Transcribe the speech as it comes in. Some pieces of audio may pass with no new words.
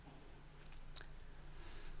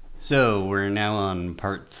So we're now on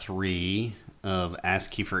part 3 of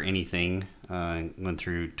Ask Kiefer Anything. Went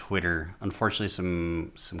through Twitter. Unfortunately,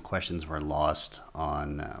 some questions were lost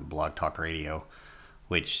on Blog Talk Radio,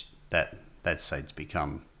 which that site's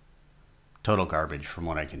become total garbage from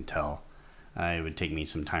what I can tell. It would take me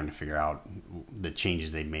some time to figure out the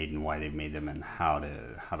changes they've made and why they've made them and how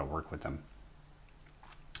to work with them.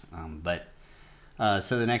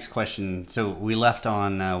 So the next question, so we left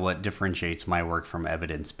on what differentiates my work from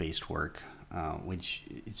evidence-based work, which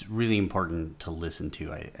is really important to listen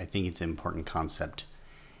to. I think it's an important concept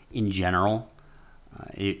in general.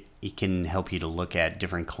 It can help you to look at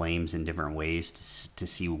different claims in different ways to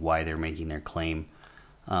see why they're making their claim.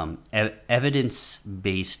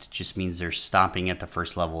 Evidence-based just means they're stopping at the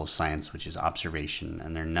first level of science, which is observation,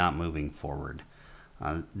 and they're not moving forward.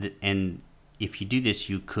 And if you do this,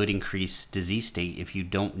 you could increase disease state if you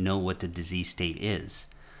don't know what the disease state is.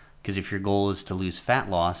 Because if your goal is to lose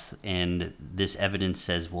fat loss and this evidence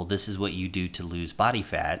says, well, this is what you do to lose body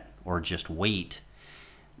fat or just weight,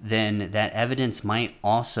 then that evidence might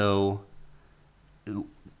also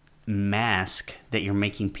mask that you're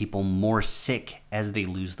making people more sick as they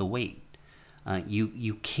lose the weight.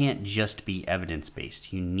 You can't just be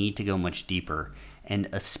evidence-based. You need to go much deeper. And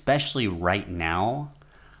especially right now,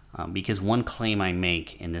 because one claim I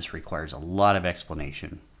make, and this requires a lot of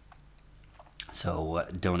explanation, so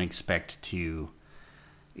don't expect to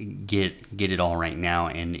get it all right now,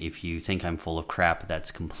 and if you think I'm full of crap,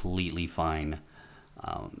 that's completely fine.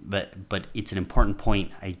 But it's an important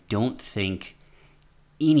point. I don't think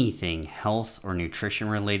anything health or nutrition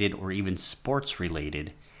related or even sports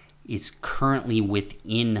related is currently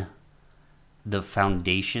within the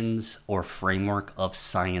foundations or framework of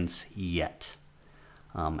science yet.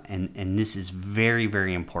 And this is very,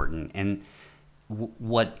 very important. And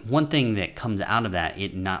one thing that comes out of that,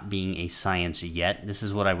 it not being a science yet, this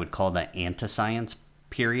is what I would call the anti-science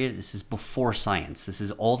period. This is before science. This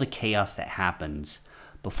is all the chaos that happens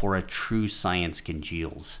before a true science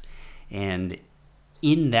congeals. And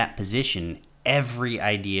in that position, every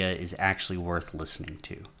idea is actually worth listening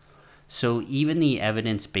to. So even the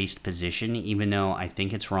evidence-based position, even though I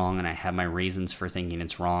think it's wrong and I have my reasons for thinking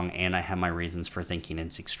it's wrong and I have my reasons for thinking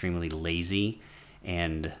it's extremely lazy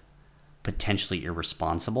and potentially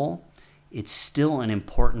irresponsible, it's still an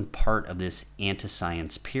important part of this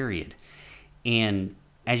anti-science period. And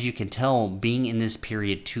as you can tell, being in this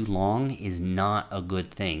period too long is not a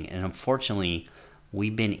good thing. And unfortunately,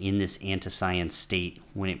 we've been in this anti-science state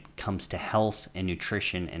when it comes to health and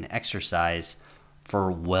nutrition and exercise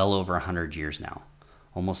for well over 100 years now,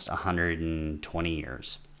 almost 120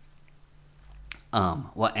 years. And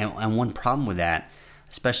one problem with that,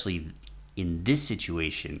 especially in this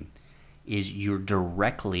situation, is you're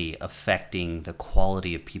directly affecting the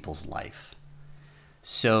quality of people's life.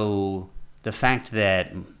 So the fact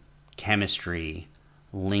that chemistry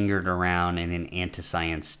lingered around in an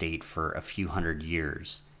anti-science state for a few hundred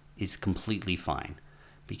years is completely fine,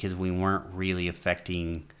 because we weren't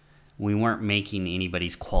making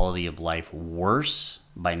anybody's quality of life worse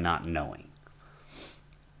by not knowing.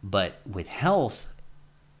 But with health,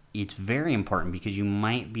 it's very important because you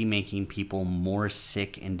might be making people more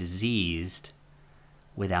sick and diseased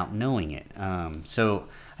without knowing it. So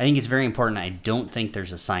I think it's very important. I don't think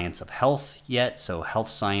there's a science of health yet. So health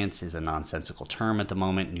science is a nonsensical term at the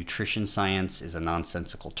moment. Nutrition science is a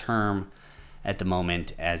nonsensical term at the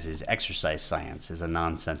moment, as is exercise science is a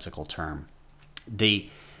nonsensical term.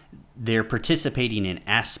 They're participating in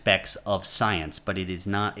aspects of science, but it is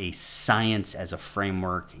not a science as a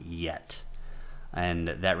framework yet. And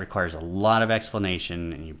that requires a lot of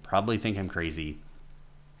explanation, and you probably think I'm crazy.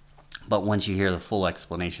 But once you hear the full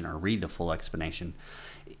explanation or read the full explanation,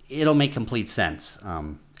 it'll make complete sense.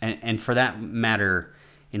 And for that matter,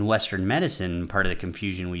 in Western medicine, part of the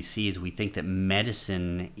confusion we see is we think that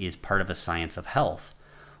medicine is part of a science of health.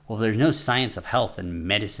 Well, if there's no science of health, then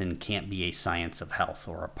medicine can't be a science of health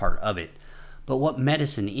or a part of it. But what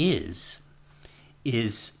medicine is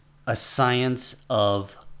a science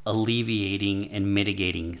of alleviating and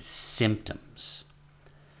mitigating symptoms.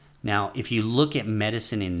 Now, if you look at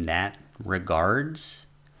medicine in that regards,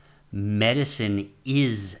 medicine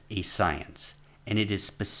is a science, and it is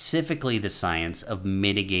specifically the science of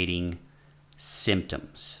mitigating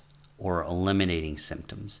symptoms or eliminating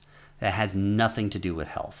symptoms. That has nothing to do with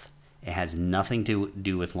health. It has nothing to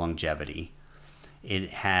do with longevity. It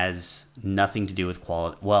has nothing to do with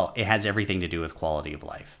quality. Well, it has everything to do with quality of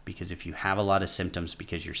life. Because if you have a lot of symptoms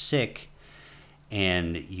because you're sick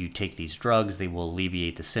and you take these drugs, they will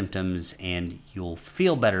alleviate the symptoms and you'll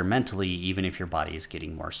feel better mentally even if your body is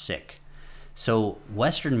getting more sick. So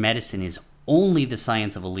Western medicine is only the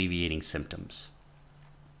science of alleviating symptoms.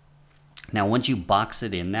 Now, once you box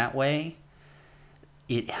it in that way,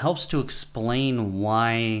 it helps to explain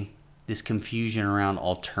why this confusion around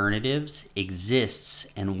alternatives exists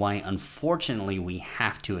and why, unfortunately, we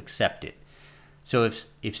have to accept it. So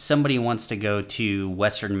if somebody wants to go to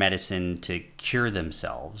Western medicine to cure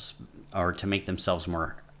themselves or to make themselves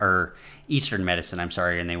more, or Eastern medicine, I'm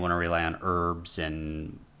sorry, and they want to rely on herbs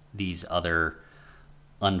and these other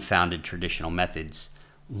unfounded traditional methods,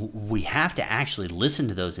 we have to actually listen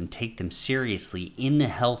to those and take them seriously in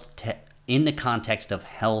the in the context of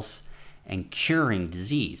health and curing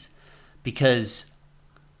disease. Because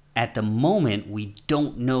at the moment, we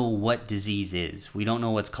don't know what disease is. We don't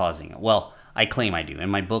know what's causing it. Well, I claim I do. In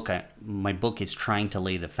my book is trying to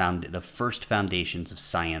lay the first foundations of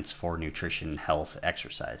science for nutrition, health,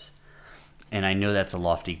 exercise. And I know that's a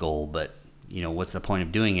lofty goal, but what's the point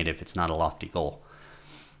of doing it if it's not a lofty goal?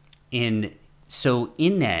 And so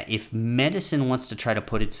in that, if medicine wants to try to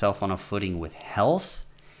put itself on a footing with health,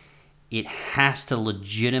 it has to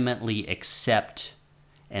legitimately accept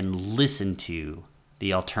and listen to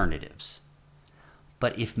the alternatives.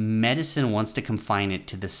 But if medicine wants to confine it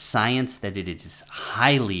to the science that it is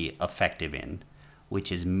highly effective in,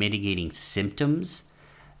 which is mitigating symptoms,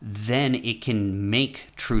 then it can make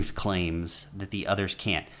truth claims that the others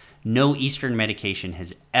can't. No Eastern medication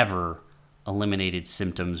has ever eliminated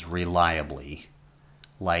symptoms reliably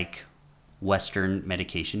like Western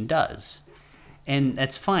medication does. And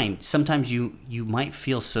that's fine. Sometimes you might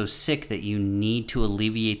feel so sick that you need to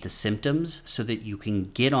alleviate the symptoms so that you can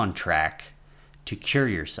get on track to cure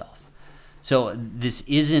yourself. So this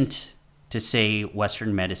isn't to say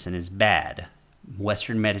Western medicine is bad.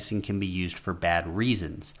 Western medicine can be used for bad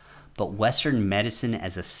reasons. But Western medicine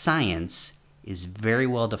as a science is very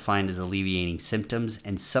well defined as alleviating symptoms,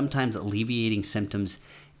 and sometimes alleviating symptoms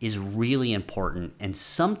is really important, and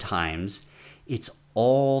sometimes it's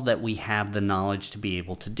all that we have the knowledge to be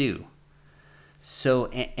able to do. So,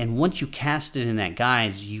 and once you cast it in that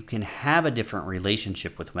guise, you can have a different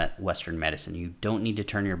relationship with Western medicine. You don't need to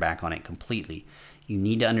turn your back on it completely. You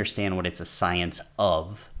need to understand what it's a science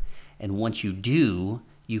of. And once you do,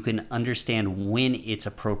 you can understand when it's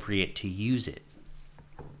appropriate to use it.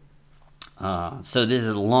 So this is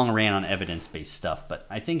a long rant on evidence-based stuff, but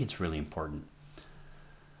I think it's really important.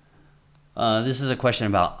 This is a question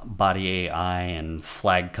about body AI and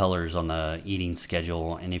flag colors on the eating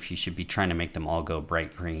schedule, and if you should be trying to make them all go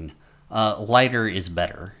bright green. Lighter is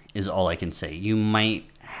better, is all I can say. You might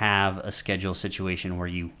have a schedule situation where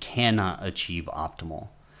you cannot achieve optimal,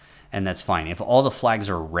 and that's fine. If all the flags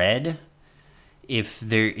are red, if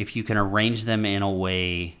you can arrange them in a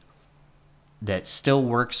way that still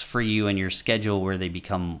works for you and your schedule where they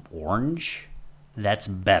become orange, that's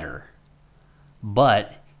better.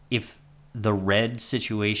 But if the red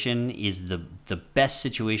situation is the best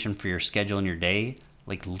situation for your schedule in your day,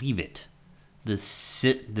 leave it. The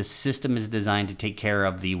system is designed to take care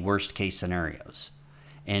of the worst case scenarios.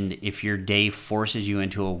 And if your day forces you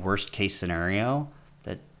into a worst case scenario,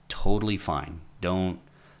 that's totally fine. Don't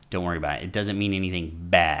worry about it. It doesn't mean anything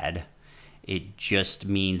bad. It just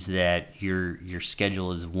means that your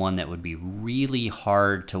schedule is one that would be really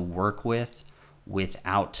hard to work with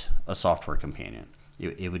without a software companion.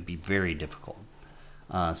 It would be very difficult.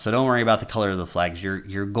 So don't worry about the color of the flags.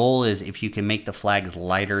 Your goal is, if you can make the flags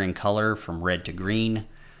lighter in color from red to green,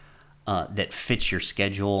 that fits your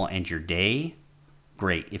schedule and your day,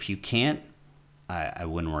 great. If you can't, I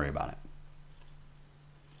wouldn't worry about it.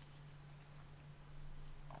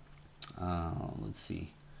 Let's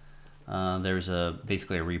see. There's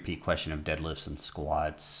basically a repeat question of deadlifts and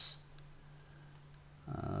squats.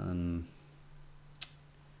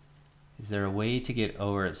 Is there a way to get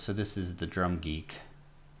over it? So this is the Drum Geek.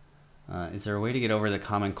 Is there a way to get over the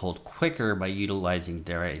common cold quicker by utilizing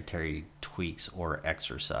dietary tweaks or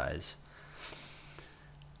exercise?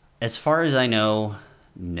 As far as I know,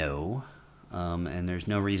 no. And there's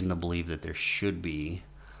no reason to believe that there should be.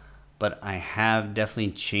 But I have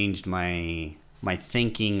definitely changed my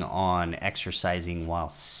thinking on exercising while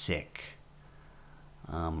sick.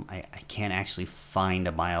 I can't actually find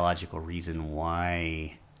a biological reason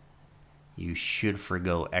why you should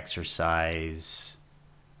forgo exercise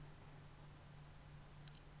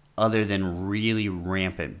other than really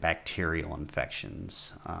rampant bacterial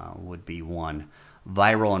infections would be one.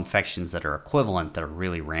 Viral infections that are equivalent, that are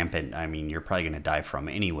really rampant, I mean, you're probably going to die from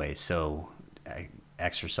anyway. So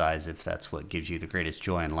exercise if that's what gives you the greatest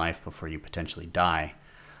joy in life before you potentially die.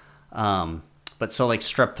 But so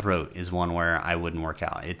strep throat is one where I wouldn't work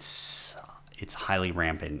out. It's highly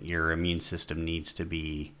rampant. Your immune system needs to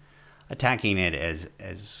be attacking it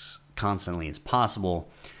as constantly as possible.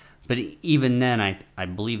 But even then, I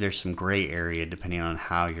believe there's some gray area depending on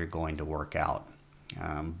how you're going to work out.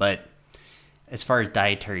 But as far as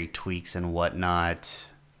dietary tweaks and whatnot,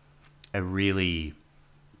 I really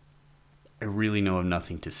know of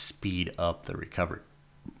nothing to speed up the recovery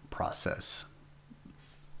process.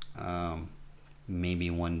 Maybe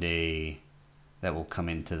one day that will come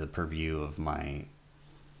into the purview of my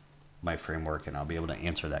framework, and I'll be able to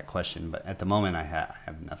answer that question. But at the moment, I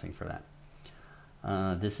have nothing for that.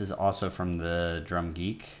 This is also from the Drum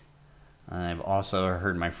Geek. I've also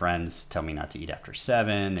heard my friends tell me not to eat after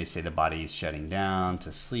 7. They say the body is shutting down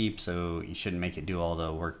to sleep, so you shouldn't make it do all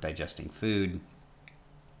the work digesting food.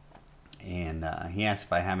 And he asked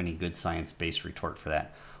if I have any good science-based retort for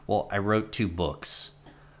that. Well, I wrote 2 books.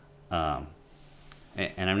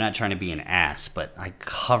 And I'm not trying to be an ass, but I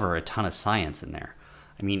cover a ton of science in there.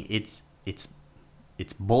 I mean, it's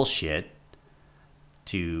bullshit,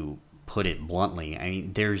 to put it bluntly. I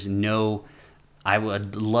mean, there's no... I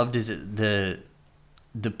would love to...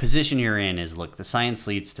 The position you're in is, look, the science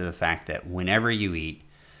leads to the fact that whenever you eat,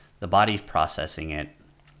 the body's processing it,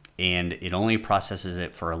 and it only processes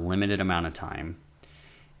it for a limited amount of time.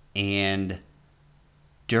 And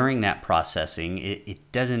during that processing,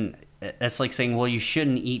 it doesn't... That's like saying, well, you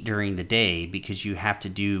shouldn't eat during the day because you have to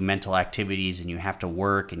do mental activities and you have to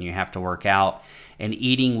work and you have to work out. And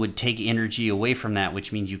eating would take energy away from that,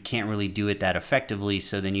 which means you can't really do it that effectively,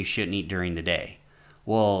 so then you shouldn't eat during the day.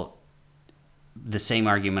 Well, the same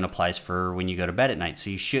argument applies for when you go to bed at night. So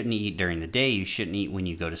you shouldn't eat during the day. You shouldn't eat when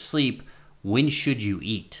you go to sleep. When should you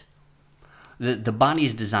eat? The body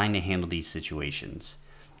is designed to handle these situations.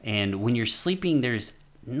 And when you're sleeping, there's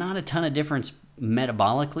not a ton of difference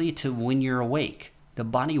metabolically to when you're awake. The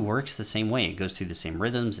body works the same way. It goes through the same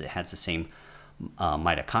rhythms. It has the same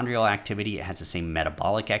mitochondrial activity. It has the same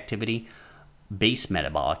metabolic activity, base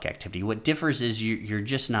metabolic activity. What differs is you're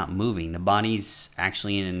just not moving. The body's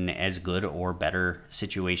actually in an as good or better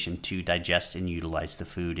situation to digest and utilize the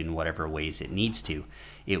food in whatever ways it needs to.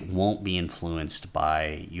 It won't be influenced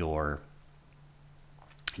by your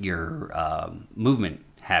movement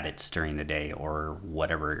habits during the day or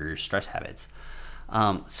whatever your stress habits.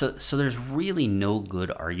 So there's really no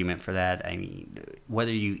good argument for that. I mean,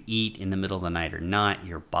 whether you eat in the middle of the night or not,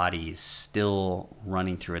 your body is still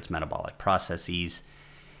running through its metabolic processes.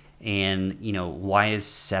 And, why is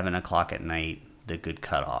 7 o'clock at night the good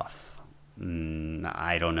cutoff?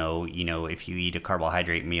 I don't know. If you eat a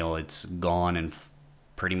carbohydrate meal, it's gone and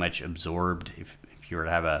pretty much absorbed. If you were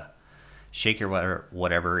to have a shake or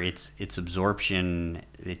whatever, its absorption,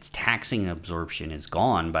 its taxing absorption is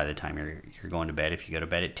gone by the time you're going to bed. If you go to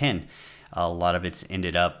bed at 10, a lot of it's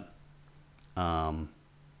ended up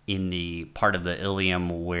in the part of the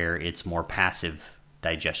ileum where it's more passive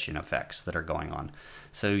digestion effects that are going on.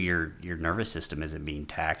 So your nervous system isn't being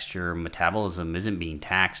taxed, your metabolism isn't being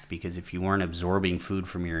taxed, because if you weren't absorbing food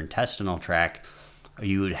from your intestinal tract,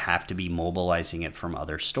 you would have to be mobilizing it from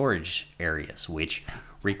other storage areas, which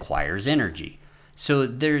requires energy. So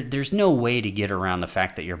there's no way to get around the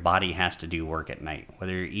fact that your body has to do work at night,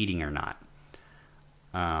 whether you're eating or not.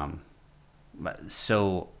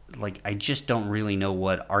 So I just don't really know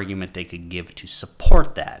what argument they could give to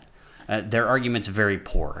support that. Their argument's very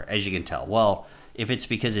poor, as you can tell. Well, if it's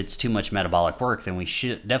because it's too much metabolic work, then we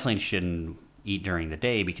definitely shouldn't eat during the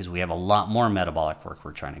day, because we have a lot more metabolic work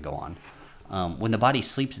we're trying to go on. When the body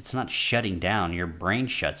sleeps, it's not shutting down. Your brain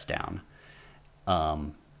shuts down.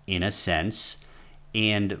 In a sense,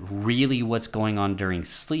 and really what's going on during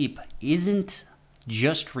sleep isn't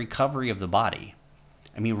just recovery of the body.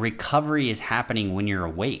 I mean, recovery is happening when you're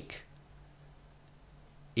awake.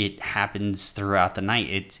 It happens throughout the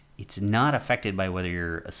night. It's not affected by whether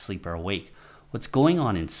you're asleep or awake. What's going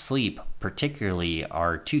on in sleep particularly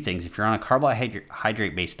are 2 things. If you're on a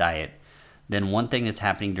carbohydrate-based diet, then one thing that's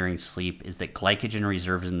happening during sleep is that glycogen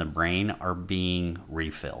reserves in the brain are being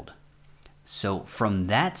refilled. So from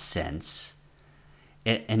that sense,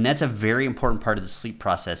 and that's a very important part of the sleep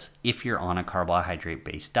process, if you're on a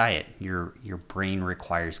carbohydrate-based diet, your brain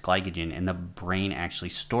requires glycogen, and the brain actually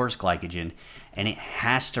stores glycogen, and it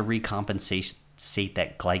has to recompensate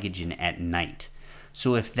that glycogen at night.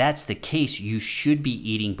 So if that's the case, you should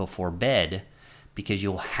be eating before bed, because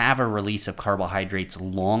you'll have a release of carbohydrates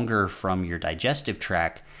longer from your digestive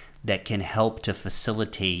tract that can help to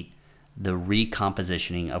facilitate the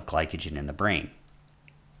recompositioning of glycogen in the brain.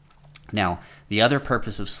 Now, the other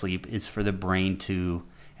purpose of sleep is for the brain to,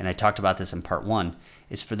 and I talked about this in part 1,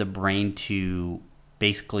 is for the brain to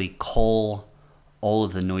basically cull all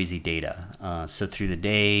of the noisy data. So through the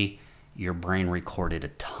day, your brain recorded a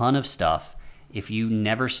ton of stuff, If you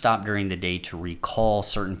never stop during the day to recall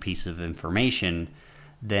certain pieces of information,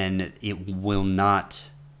 then it will not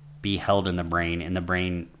be held in the brain, and the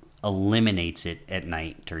brain eliminates it at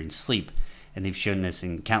night during sleep. And they've shown this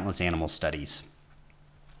in countless animal studies.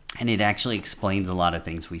 And it actually explains a lot of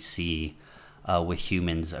things we see with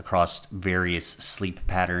humans across various sleep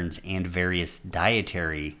patterns and various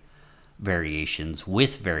dietary variations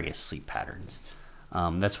with various sleep patterns.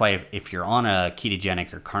 That's why if you're on a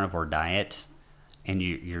ketogenic or carnivore diet and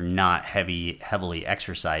you're not heavily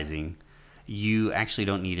exercising, you actually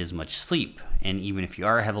don't need as much sleep. And even if you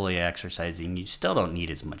are heavily exercising, you still don't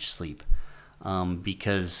need as much sleep,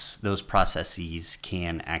 because those processes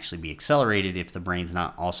can actually be accelerated if the brain's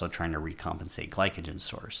not also trying to recompensate glycogen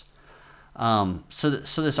stores. So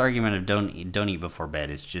this argument of don't eat before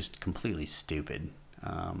bed is just completely stupid.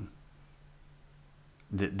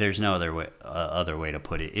 There's no other way to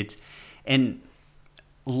put it. And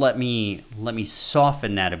let me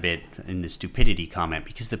soften that a bit in the stupidity comment,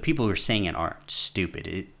 because the people who are saying it aren't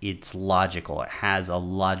stupid. It's logical. It has a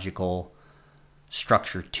logical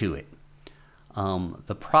structure to it.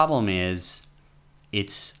 The problem is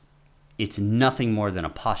it's nothing more than a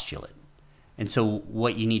postulate. And so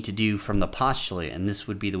what you need to do from the postulate, and this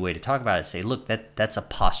would be the way to talk about it, say, look, that's a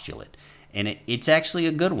postulate. And it's actually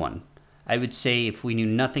a good one. I would say if we knew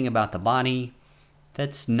nothing about the body,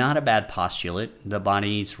 that's not a bad postulate. The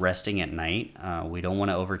body's resting at night. We don't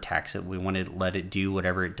want to overtax it. We want to let it do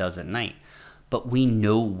whatever it does at night. But we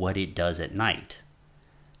know what it does at night.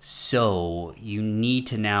 So you need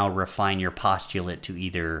to now refine your postulate to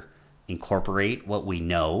either incorporate what we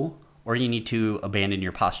know, or you need to abandon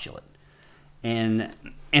your postulate. And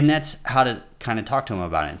that's how to kind of talk to them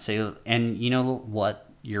about it and say, and you know what?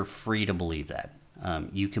 You're free to believe that.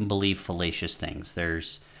 You can believe fallacious things.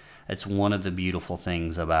 That's one of the beautiful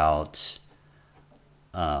things about,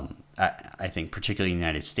 I think, particularly in the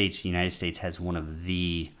United States. The United States has one of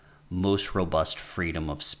the most robust freedom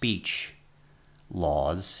of speech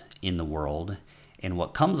laws in the world. And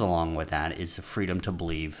what comes along with that is the freedom to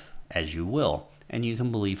believe as you will. And you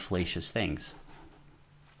can believe fallacious things.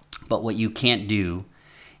 But what you can't do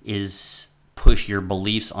is push your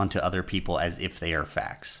beliefs onto other people as if they are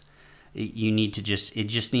facts. It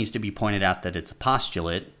just needs to be pointed out that it's a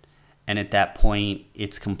postulate, and at that point,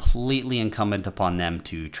 it's completely incumbent upon them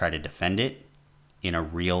to try to defend it in a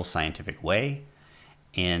real scientific way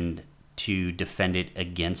and to defend it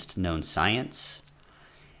against known science.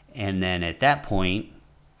 And then at that point,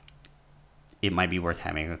 it might be worth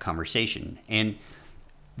having a conversation. And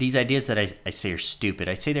these ideas that I say are stupid,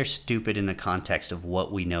 I say they're stupid in the context of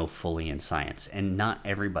what we know fully in science, and not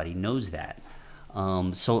everybody knows that.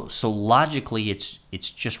 So logically,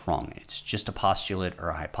 it's just wrong. It's just a postulate or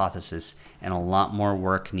a hypothesis, and a lot more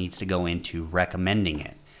work needs to go into recommending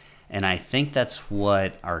it. And I think that's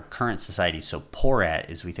what our current society is so poor at,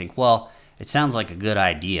 is we think, well, it sounds like a good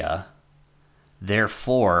idea,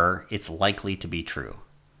 therefore it's likely to be true.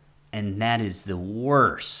 And that is the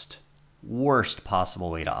worst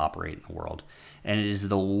possible way to operate in the world. And it is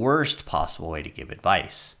the worst possible way to give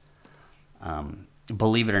advice.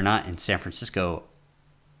 Believe it or not, in San Francisco,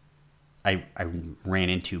 I ran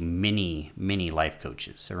into many life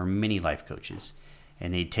coaches. There were many life coaches,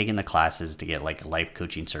 and they'd taken the classes to get like life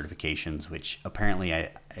coaching certifications, which apparently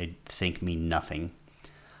I think mean nothing.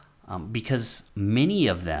 Because many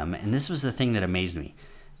of them, and this was the thing that amazed me,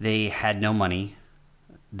 they had no money.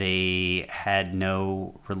 They had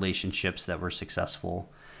no relationships that were successful.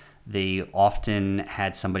 They often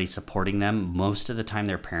had somebody supporting them, most of the time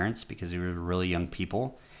their parents, because they were really young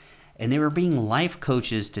people. And they were being life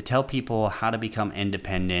coaches to tell people how to become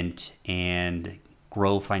independent and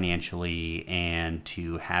grow financially and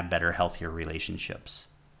to have better, healthier relationships.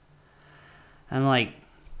 And like,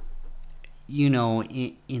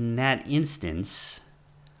 in that instance,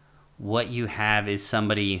 what you have is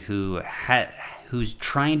somebody who's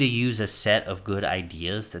trying to use a set of good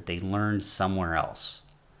ideas that they learned somewhere else,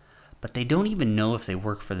 but they don't even know if they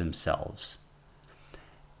work for themselves.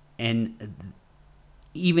 And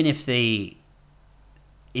even if they,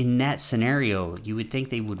 in that scenario, you would think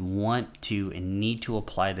they would want to and need to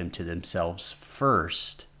apply them to themselves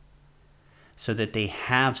first, so that they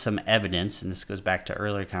have some evidence, and this goes back to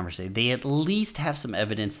earlier conversation, they at least have some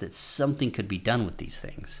evidence that something could be done with these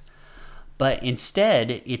things. But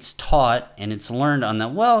instead, it's taught and it's learned on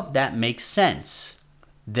that, well, that makes sense.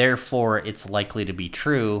 Therefore, it's likely to be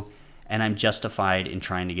true, and I'm justified in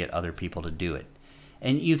trying to get other people to do it.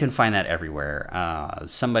 And you can find that everywhere.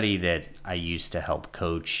 Somebody that I used to help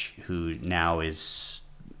coach, who now is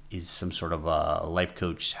some sort of a life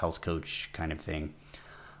coach, health coach kind of thing.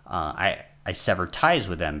 I severed ties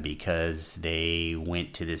with them because they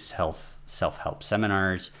went to this self-help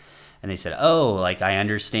seminars, and they said, "Oh, like I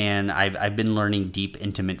understand. I've been learning deep,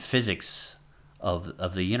 intimate physics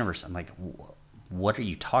of the universe." I'm like, "What are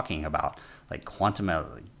you talking about? Like quantum?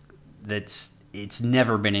 That's it's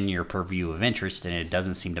never been in your purview of interest, and it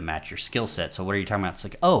doesn't seem to match your skill set. So what are you talking about?" It's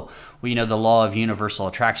like, "Oh, well, the law of universal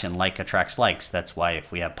attraction, like attracts likes. That's why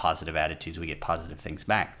if we have positive attitudes, we get positive things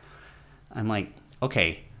back." I'm like,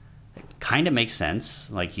 okay, it kind of makes sense.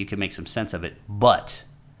 Like you can make some sense of it, but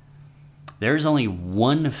there's only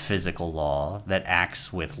one physical law that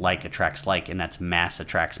acts with like attracts like, and that's mass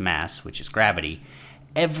attracts mass, which is gravity.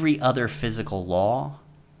 Every other physical law,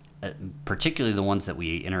 particularly the ones that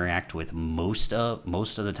we interact with most of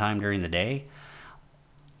the time during the day,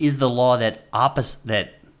 is the law that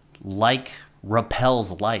like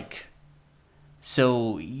repels like.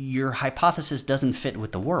 So your hypothesis doesn't fit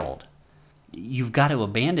with the world. You've got to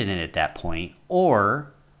abandon it at that point,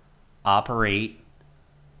 or operate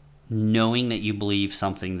knowing that you believe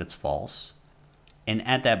something that's false. And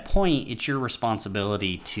at that point, it's your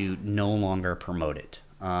responsibility to no longer promote it.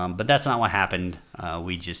 But that's not what happened.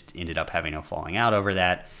 We just ended up having a falling out over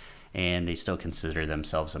that. And they still consider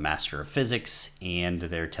themselves a master of physics. And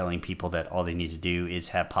they're telling people that all they need to do is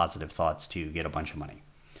have positive thoughts to get a bunch of money.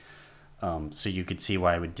 So you could see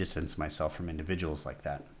why I would distance myself from individuals like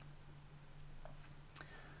that.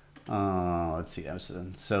 Let's see.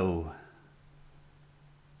 So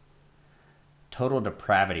total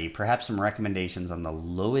depravity, perhaps some recommendations on the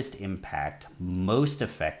lowest impact, most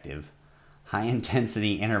effective, high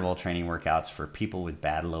intensity interval training workouts for people with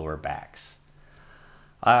bad lower backs.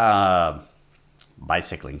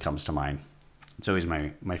 Bicycling comes to mind. It's always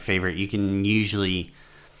my favorite.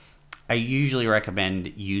 I usually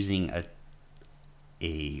recommend using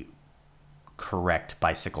a correct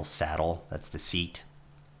bicycle saddle. That's the seat.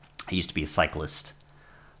 I used to be a cyclist.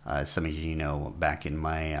 Some of you know, back in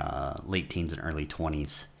my late teens and early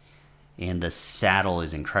 20s. And the saddle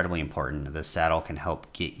is incredibly important. The saddle can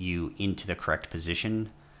help get you into the correct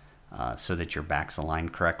position so that your back's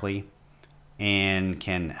aligned correctly, and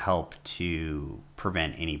can help to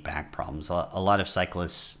prevent any back problems. A lot of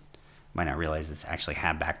cyclists might not realize this, actually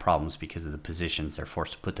have back problems because of the positions they're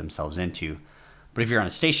forced to put themselves into. But if you're on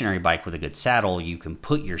a stationary bike with a good saddle, you can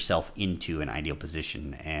put yourself into an ideal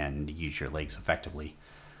position and use your legs effectively.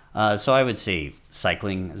 So I would say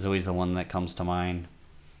cycling is always the one that comes to mind.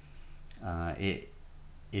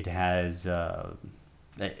 It has, I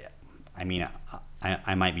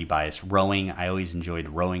might be biased. Rowing, I always enjoyed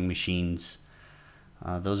rowing machines.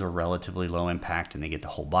 Those are relatively low impact and they get the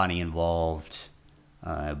whole body involved.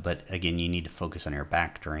 But again, you need to focus on your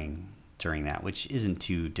back during that, which isn't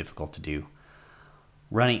too difficult to do.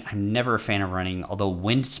 Running, I'm never a fan of running, although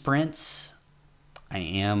wind sprints I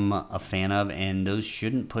am a fan of, and those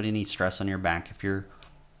shouldn't put any stress on your back if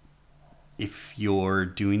you're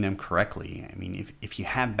doing them correctly. I mean, if you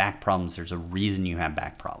have back problems, there's a reason you have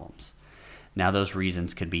back problems. Now, those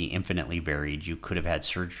reasons could be infinitely varied. You could have had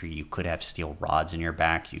surgery. You could have steel rods in your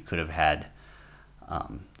back. You could have had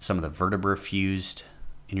some of the vertebrae fused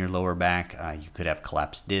in your lower back. You could have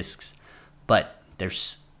collapsed discs. But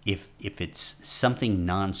if it's something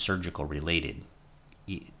non-surgical related,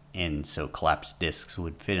 and so collapsed discs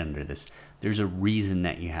would fit under this, there's a reason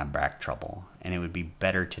that you have back trouble, and it would be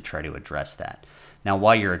better to try to address that. Now,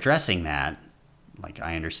 while you're addressing that, like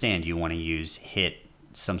I understand, you want to use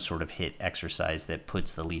some sort of HIIT exercise that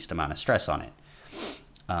puts the least amount of stress on it.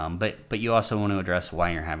 But you also want to address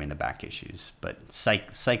why you're having the back issues. But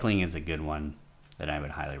cycling is a good one that I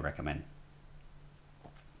would highly recommend.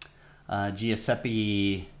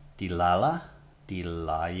 Giuseppe Di Laya,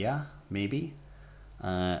 maybe.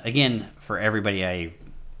 Again, for everybody,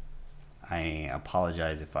 I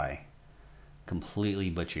apologize if I completely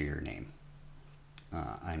butcher your name.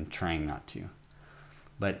 I'm trying not to.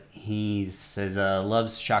 But he says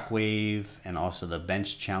loves Shockwave and also the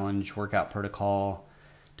bench challenge workout protocol.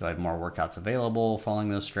 Do I have more workouts available following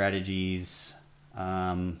those strategies?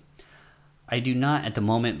 I do not at the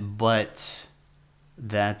moment, but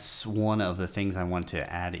that's one of the things I want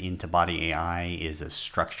to add into Body AI is a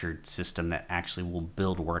structured system that actually will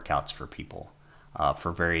build workouts for people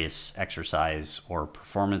for various exercise or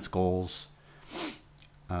performance goals.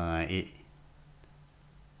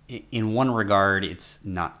 In one regard, it's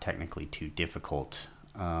not technically too difficult.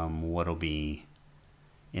 What'll be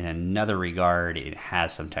in another regard, it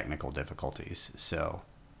has some technical difficulties. So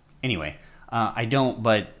anyway, I don't,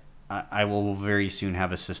 but I will very soon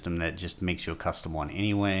have a system that just makes you a custom one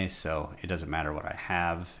anyway, so it doesn't matter what I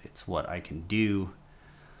have, it's what I can do.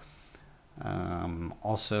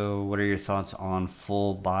 Also, what are your thoughts on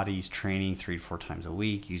full bodies training 3 to 4 times a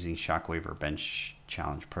week using shockwave or bench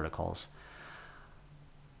challenge protocols?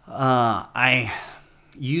 I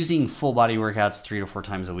using full body workouts 3 to 4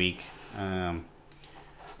 times a week.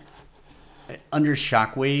 Under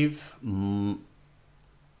shockwave,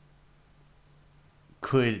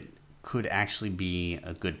 could actually be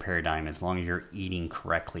a good paradigm as long as you're eating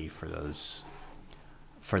correctly for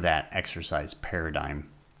that exercise paradigm.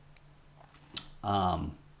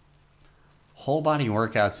 Whole body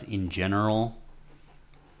workouts in general,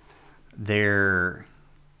 they're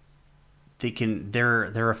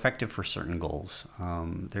effective for certain goals.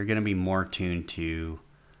 They're going to be more tuned to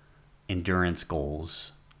endurance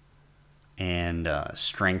goals and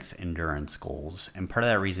strength endurance goals, and part of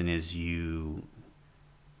that reason is you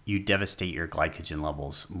devastate your glycogen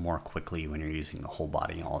levels more quickly when you're using the whole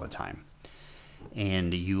body all the time,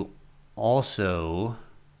 and you also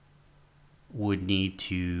would need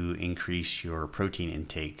to increase your protein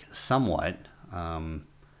intake somewhat,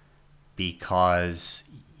 because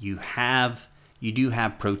you do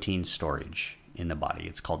have protein storage in the body.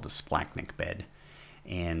 It's called the splachnic bed,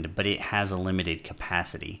 but it has a limited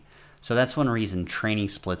capacity. So that's one reason training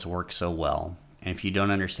splits work so well. And if you don't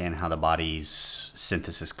understand how the body's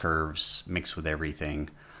synthesis curves mix with everything,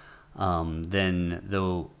 then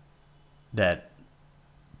that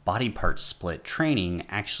body part split training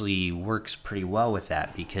actually works pretty well with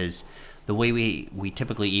that, because the way we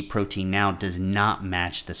typically eat protein now does not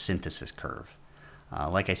match the synthesis curve.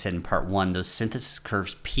 Like I said in part 1, those synthesis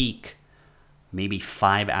curves peak maybe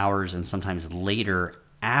 5 hours and sometimes later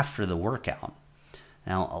after the workout.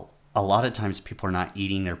 Now, a lot of times people are not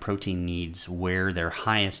eating their protein needs where they're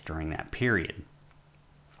highest during that period.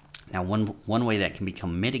 Now, one way that can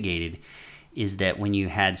become mitigated is that when you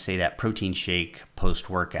had, say, that protein shake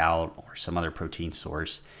post-workout or some other protein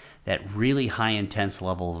source, that really high intense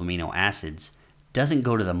level of amino acids doesn't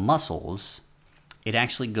go to the muscles, it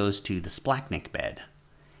actually goes to the splachnic bed.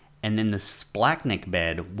 And then the splachnic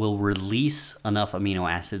bed will release enough amino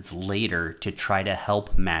acids later to try to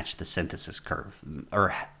help match the synthesis curve,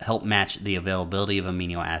 or help match the availability of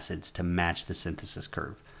amino acids to match the synthesis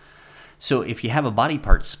curve. So if you have a body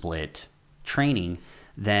part split training,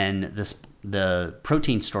 then the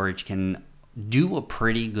protein storage can do a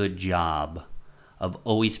pretty good job of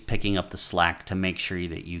always picking up the slack to make sure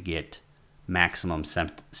that you get maximum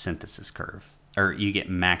synthesis curve, or you get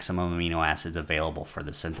maximum amino acids available for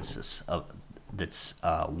the synthesis of the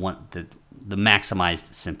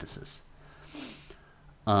maximized synthesis.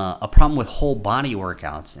 A problem with whole body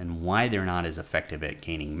workouts and why they're not as effective at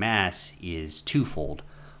gaining mass is twofold.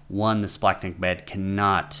 One, the splachnic bed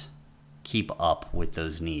cannot keep up with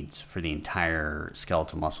those needs for the entire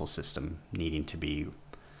skeletal muscle system, needing to be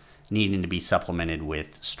supplemented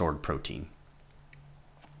with stored protein.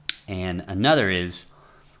 And another is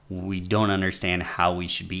we don't understand how we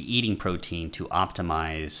should be eating protein to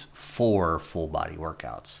optimize for full body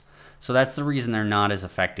workouts. So that's the reason they're not as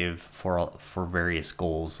effective for various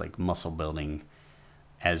goals like muscle building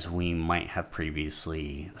as we might have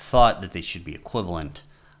previously thought that they should be equivalent.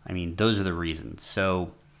 I mean, those are the reasons.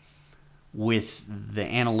 So with the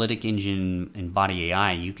analytic engine in Body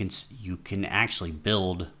AI, you can actually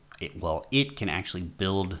build it. Well, it can actually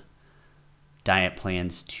build diet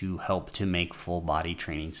plans to help to make full body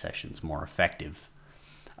training sessions more effective.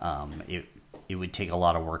 It would take a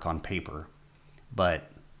lot of work on paper, but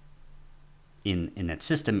in that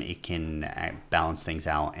system, it can balance things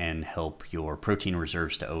out and help your protein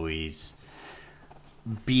reserves to always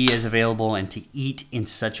be as available, and to eat in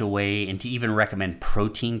such a way, and to even recommend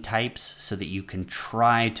protein types so that you can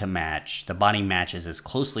try to match, the body matches as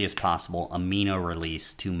closely as possible amino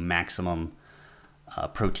release to maximum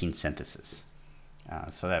protein synthesis.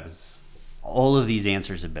 So that was, all of these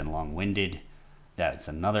answers have been long-winded. That's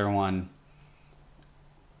another one.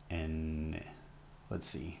 And let's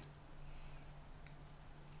see.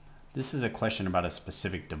 This is a question about a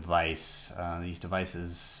specific device. These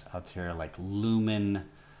devices out there like Lumen,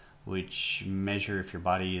 which measure if your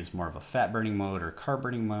body is more of a fat burning mode or carb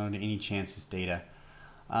burning mode. Any chance this data?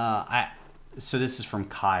 So this is from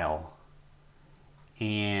Kyle.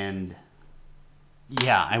 And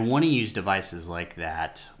yeah, I want to use devices like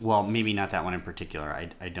that. Well, maybe not that one in particular.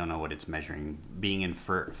 I don't know what it's measuring. Being in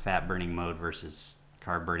fat burning mode versus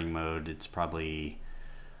carb burning mode, it's probably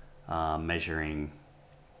measuring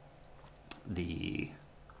the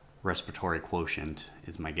respiratory quotient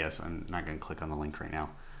is my guess. I'm not going to click on the link right now.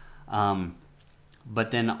 But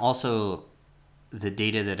then also the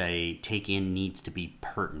data that I take in needs to be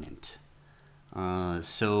pertinent.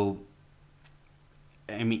 So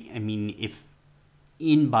I mean,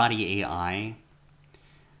 in body AI,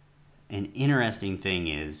 an interesting thing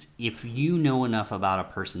is if you know enough about a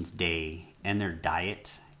person's day and their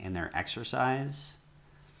diet and their exercise,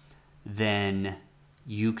 then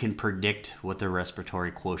you can predict what their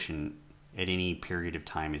respiratory quotient at any period of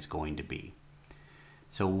time is going to be.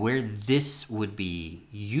 So where this would be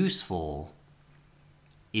useful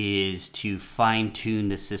is to fine-tune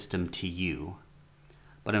the system to you.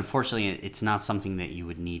 But unfortunately, it's not something that you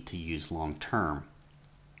would need to use long-term.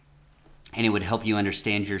 And it would help you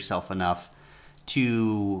understand yourself enough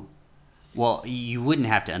to, well, you wouldn't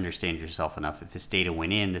have to understand yourself enough. If this data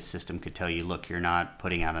went in, the system could tell you, look, you're not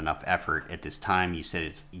putting out enough effort at this time. You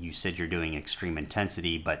said you're doing extreme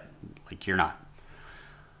intensity, but like you're not.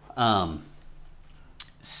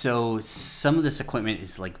 So some of this equipment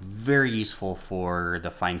is like very useful for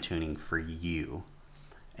the fine tuning for you.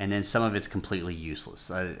 And then some of it's completely useless.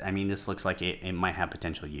 I mean, this looks like it might have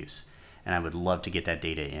potential use. And I would love to get that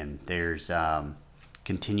data in. There's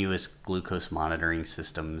continuous glucose monitoring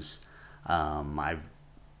systems. I've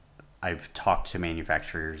talked to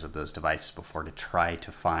manufacturers of those devices before to try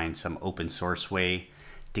to find some open source way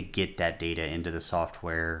to get that data into the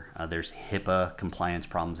software. There's HIPAA compliance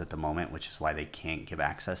problems at the moment, which is why they can't give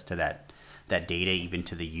access to that data even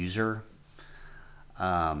to the user.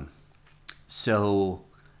 So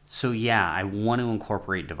yeah, I want to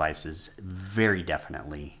incorporate devices very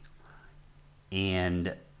definitely.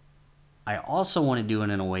 And I also want to do it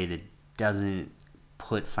in a way that doesn't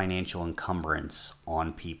put financial encumbrance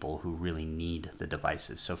on people who really need the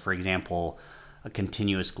devices. So for example, a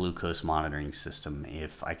continuous glucose monitoring system,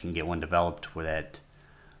 if I can get one developed where that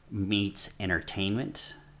meets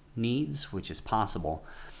entertainment needs, which is possible,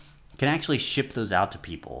 I can actually ship those out to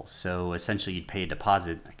people. So essentially you'd pay a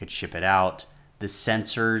deposit, I could ship it out. The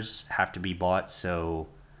sensors have to be bought, so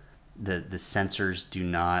the sensors do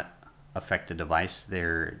not affect the device.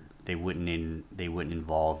 They wouldn't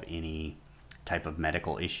involve any type of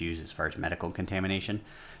medical issues as far as medical contamination.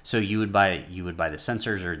 So you would buy the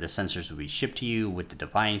sensors, or the sensors would be shipped to you with the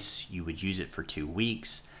device. You would use it for 2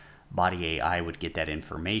 weeks. Body AI would get that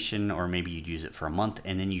information, or maybe you'd use it for a month,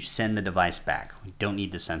 and then you send the device back. You don't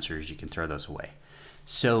need the sensors, you can throw those away.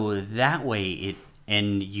 So that way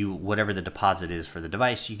whatever the deposit is for the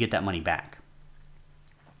device, you get that money back.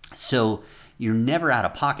 So you're never out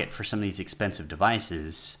of pocket for some of these expensive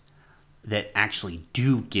devices that actually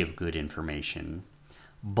do give good information,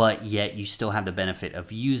 but yet you still have the benefit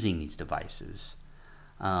of using these devices.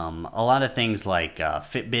 A lot of things like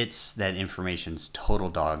Fitbits, that information's total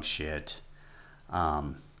dog shit.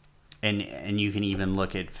 And you can even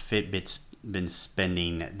look at Fitbit's been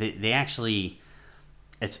spending, they actually,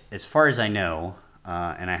 as far as I know,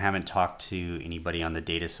 and I haven't talked to anybody on the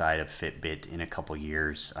data side of Fitbit in a couple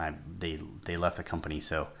years. They left the company,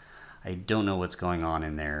 so I don't know what's going on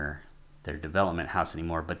in their development house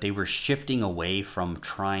anymore. But they were shifting away from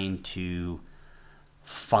trying to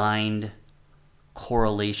find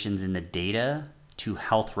correlations in the data to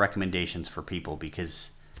health recommendations for people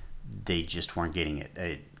because they just weren't getting it.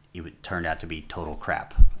 It turned out to be total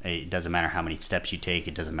crap. It doesn't matter how many steps you take.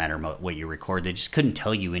 It doesn't matter what you record. They just couldn't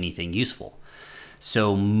tell you anything useful.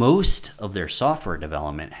 So most of their software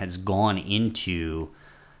development has gone into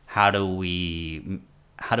how do we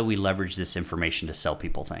leverage this information to sell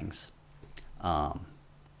people things,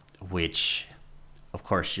 which of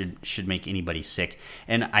course should make anybody sick.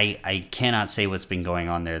 And I cannot say what's been going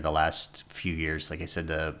on there the last few years. Like I said,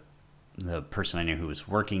 the person I knew who was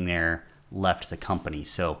working there left the company,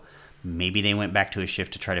 so maybe they went back to a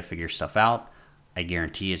shift to try to figure stuff out. I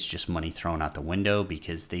guarantee it's just money thrown out the window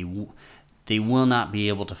because they will not be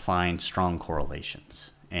able to find strong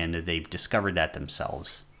correlations, and they've discovered that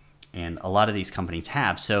themselves, and a lot of these companies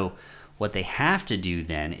have. So what they have to do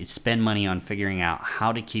then is spend money on figuring out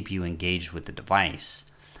how to keep you engaged with the device,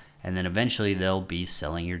 and then eventually they'll be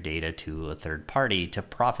selling your data to a third party to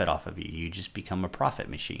profit off of you. You just become a profit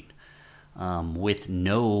machine with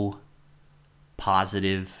no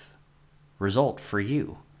positive result for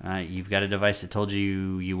you. You've got a device that told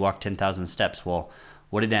you walk 10,000 steps. Well,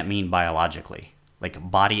 what did that mean biologically?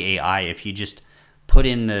 Like body AI, if you just put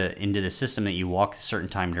into the system that you walk a certain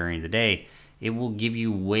time during the day, it will give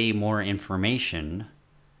you way more information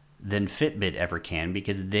than Fitbit ever can,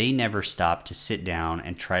 because they never stop to sit down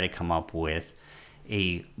and try to come up with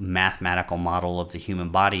a mathematical model of the human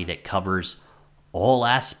body that covers all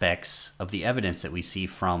aspects of the evidence that we see,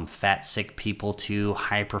 from fat, sick people to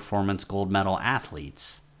high-performance gold medal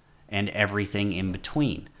athletes and everything in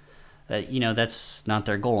between. That's not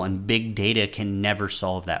their goal, and big data can never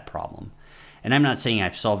solve that problem. And I'm not saying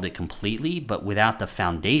I've solved it completely, but without the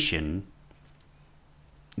foundation,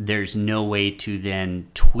 there's no way to then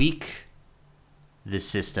tweak the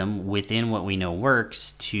system within what we know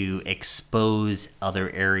works to expose other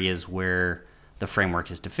areas where the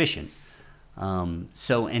framework is deficient.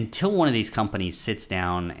 So until one of these companies sits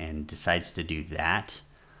down and decides to do that,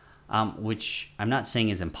 which I'm not saying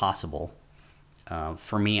is impossible,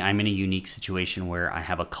 for me, I'm in a unique situation where I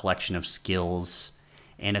have a collection of skills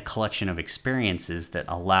and a collection of experiences that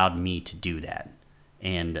allowed me to do that.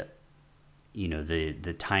 And,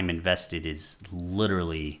 the time invested is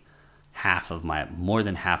literally more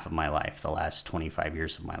than half of my life, the last 25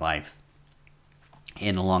 years of my life.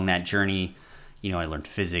 And along that journey, I learned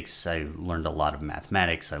physics, I learned a lot of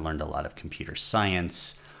mathematics, I learned a lot of computer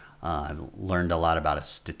science, I learned a lot about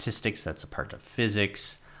statistics, that's a part of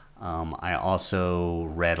physics. I also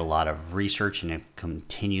read a lot of research and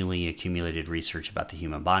continually accumulated research about the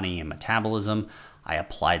human body and metabolism. I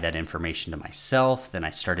applied that information to myself. Then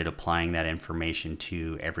I started applying that information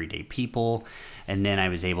to everyday people. And then I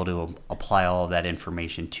was able to apply all of that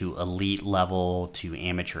information to elite level, to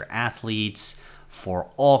amateur athletes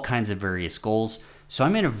for all kinds of various goals. So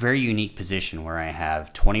I'm in a very unique position where I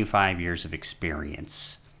have 25 years of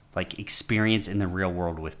experience, like experience in the real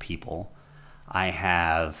world with people. I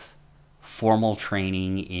have formal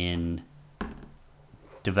training in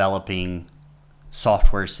developing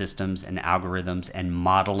software systems and algorithms and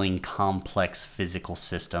modeling complex physical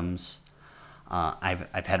systems.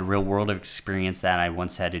 I've had real world experience that I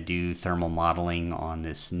once had to do thermal modeling on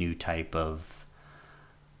this new type of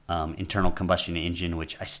internal combustion engine,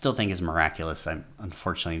 which I still think is miraculous.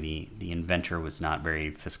 Unfortunately, the inventor was not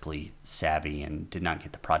very fiscally savvy and did not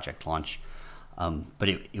get the project launch. But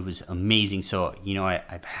it was amazing. So,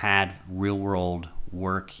 I've had real world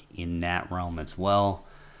work in that realm as well.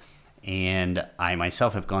 And I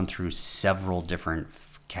myself have gone through several different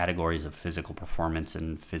categories of physical performance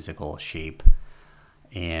and physical shape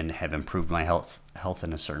and have improved my health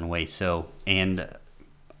in a certain way. So, and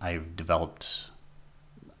I've developed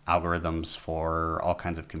algorithms for all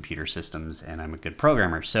kinds of computer systems, and I'm a good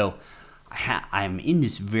programmer. So I'm in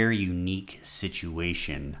this very unique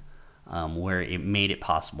situation where it made it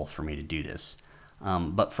possible for me to do this.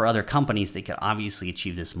 But for other companies, they could obviously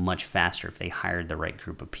achieve this much faster if they hired the right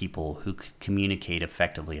group of people who could communicate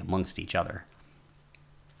effectively amongst each other.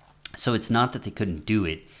 So it's not that they couldn't do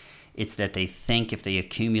it. It's that they think if they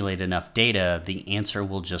accumulate enough data, the answer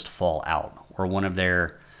will just fall out, or one of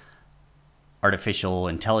their artificial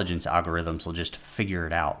intelligence algorithms will just figure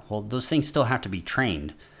it out. Well, those things still have to be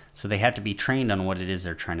trained. So they have to be trained on what it is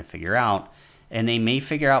they're trying to figure out. And they may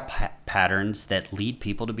figure out patterns that lead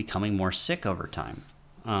people to becoming more sick over time.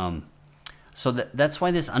 So that's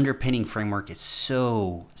why this underpinning framework is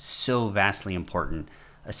so vastly important,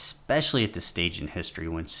 especially at this stage in history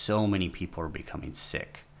when so many people are becoming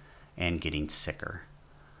sick and getting sicker.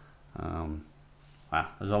 Wow,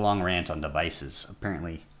 there's a long rant on devices.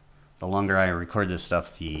 Apparently, the longer I record this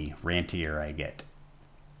stuff, the rantier I get.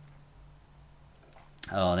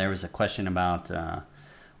 Oh, there was a question about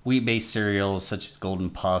wheat-based cereals such as Golden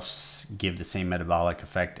Puffs give the same metabolic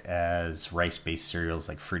effect as rice-based cereals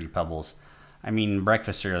like Fruity Pebbles. I mean,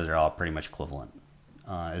 breakfast cereals are all pretty much equivalent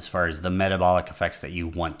as far as the metabolic effects that you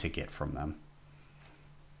want to get from them.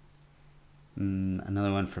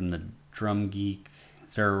 Another one from the Drum Geek.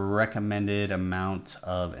 Is there a recommended amount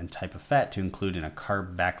of and type of fat to include in a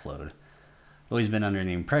carb backload? I've always been under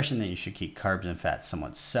the impression that you should keep carbs and fats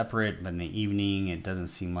somewhat separate, but in the evening it doesn't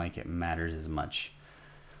seem like it matters as much.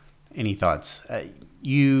 Any thoughts?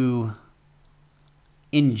 In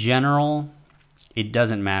general, it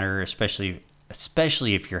doesn't matter, especially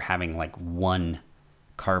if you're having like one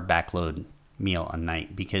carb backload meal a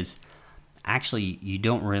night, because actually you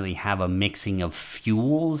don't really have a mixing of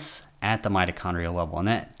fuels at the mitochondrial level.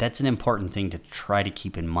 And that's an important thing to try to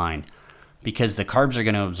keep in mind, because the carbs are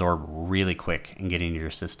going to absorb really quick and get into your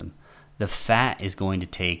system. The fat is going to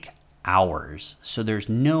take hours. So there's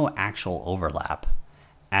no actual overlap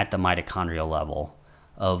at the mitochondrial level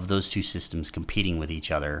of those two systems competing with each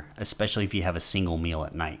other, especially if you have a single meal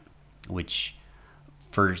at night, which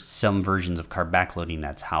for some versions of carb backloading,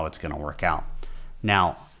 that's how it's going to work out.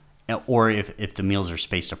 Now, or if the meals are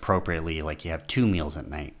spaced appropriately, like you have 2 meals at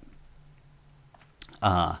night.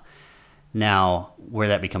 Now, where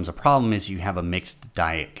that becomes a problem is you have a mixed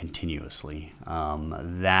diet continuously.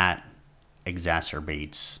 That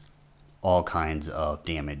exacerbates all kinds of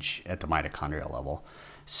damage at the mitochondrial level.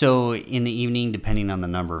 So in the evening, depending on the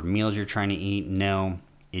number of meals you're trying to eat, no,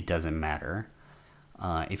 it doesn't matter.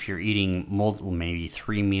 If you're eating multiple, maybe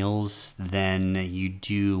 3 meals, then you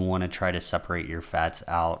do want to try to separate your fats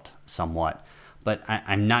out somewhat. But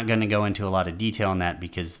I'm not going to go into a lot of detail on that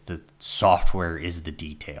because the software is the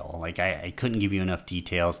detail. Like I couldn't give you enough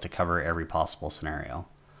details to cover every possible scenario.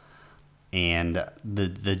 And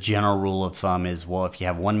the general rule of thumb is, well, if you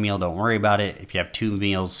have one meal, don't worry about it. If you have two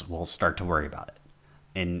meals, we'll start to worry about it.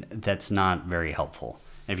 And that's not very helpful.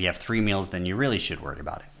 If you have 3 meals, then you really should worry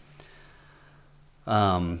about it.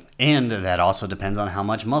 And that also depends on how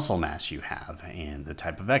much muscle mass you have and the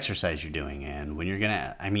type of exercise you're doing and when you're going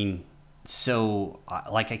to, so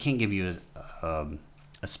like I can't give you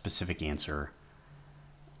a specific answer,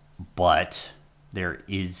 but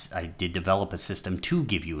I did develop a system to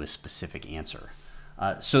give you a specific answer.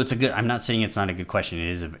 So I'm not saying it's not a good question.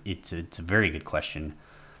 It's a very good question.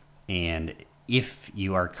 And if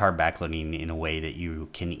you are carb backloading in a way that you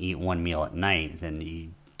can eat one meal at night, then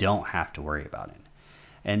you don't have to worry about it.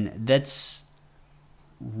 And that's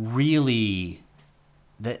really,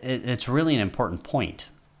 it's really an important point,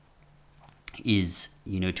 is,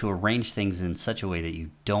 to arrange things in such a way that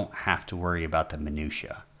you don't have to worry about the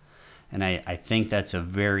minutia. And I think that's a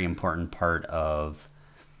very important part of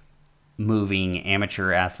moving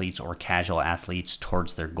amateur athletes or casual athletes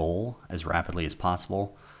towards their goal as rapidly as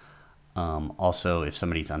possible. Also, if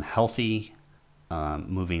somebody's unhealthy,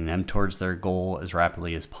 moving them towards their goal as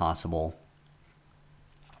rapidly as possible.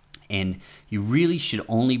 And you really should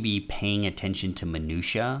only be paying attention to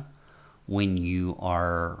minutia when you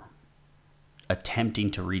are attempting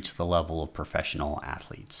to reach the level of professional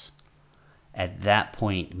athletes. At that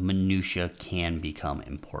point, minutia can become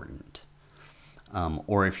important.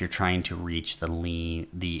 Or if you're trying to reach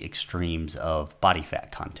the extremes of body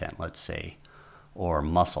fat content, let's say, or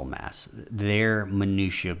muscle mass, their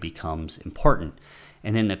minutia becomes important.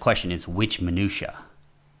 And then the question is, which minutia?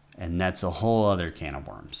 And that's a whole other can of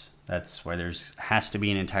worms. That's why has to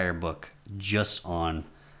be an entire book just on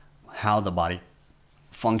how the body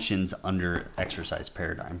functions under exercise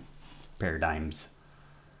paradigms.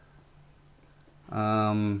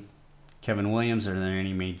 Kevin Williams, are there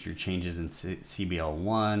any major changes in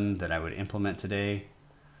CBL1 that I would implement today?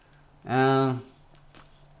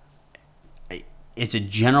 It's a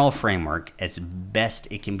general framework. As best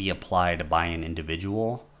it can be applied by an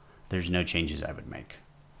individual, there's no changes I would make.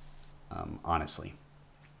 Honestly.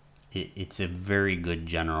 It's a very good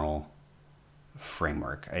general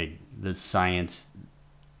framework. The science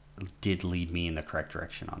did lead me in the correct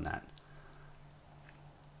direction on that.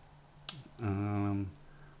 Will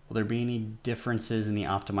there be any differences in the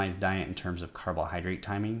optimized diet in terms of carbohydrate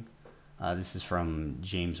timing? This is from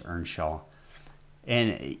James Earnshaw.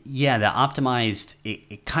 And yeah, the optimized,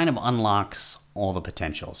 it kind of unlocks all the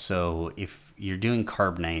potential. So if you're doing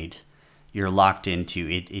carb night, you're locked into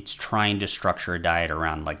it. It's trying to structure a diet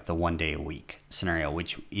around like the 1 day a week scenario,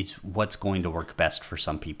 which is what's going to work best for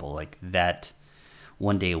some people. Like that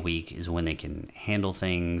 1 day a week is when they can handle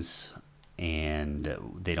things and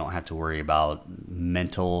they don't have to worry about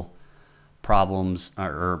mental problems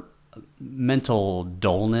or mental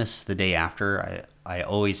dullness the day after. I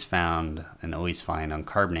always found and always find on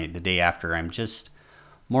carb night, the day after, I'm just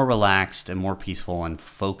more relaxed and more peaceful, and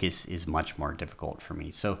focus is much more difficult for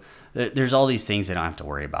me. So there's all these things I don't have to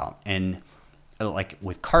worry about. And like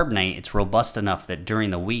with carb night, it's robust enough that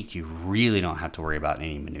during the week, you really don't have to worry about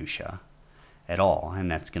any minutia at all. And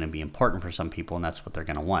that's going to be important for some people, and that's what they're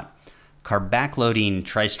going to want. Carb backloading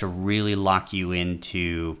tries to really lock you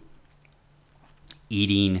into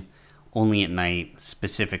eating only at night,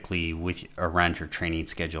 specifically around your training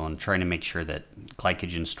schedule, and trying to make sure that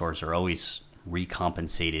glycogen stores are always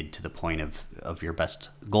recompensated to the point of your best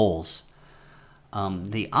goals.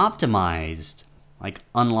 The optimized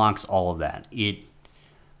unlocks all of that. It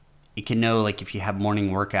can know, like, if you have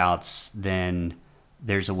morning workouts, then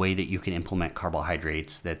there's a way that you can implement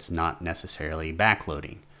carbohydrates that's not necessarily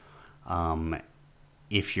backloading.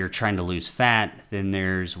 If you're trying to lose fat, then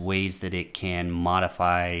there's ways that it can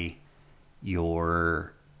modify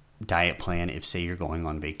your diet plan if, say, you're going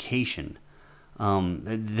on vacation.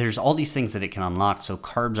 There's all these things that it can unlock, so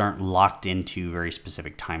carbs aren't locked into very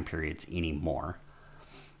specific time periods anymore.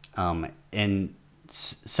 And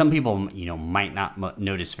some people, might not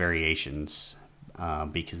notice variations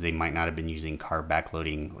because they might not have been using carb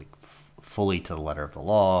backloading fully to the letter of the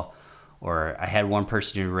law. Or I had one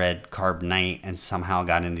person who read Carb Night and somehow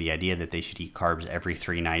got into the idea that they should eat carbs every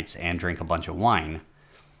 3 nights and drink a bunch of wine,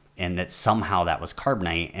 and that somehow that was Carb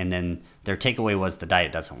Night, and then their takeaway was the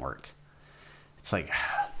diet doesn't work. It's like,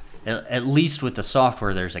 at least with the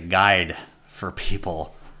software, there's a guide for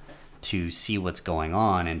people to see what's going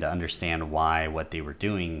on and to understand why what they were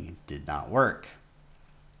doing did not work.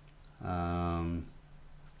 This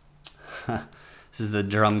is the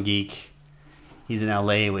Drum Geek. He's in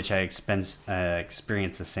LA, which I experienced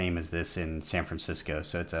the same as this in San Francisco.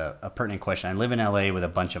 So it's a pertinent question. I live in LA with a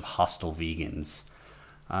bunch of hostile vegans.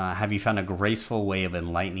 Have you found a graceful way of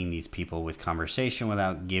enlightening these people with conversation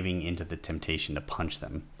without giving into the temptation to punch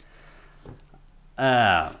them?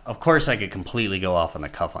 Of course, I could completely go off on the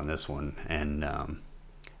cuff on this one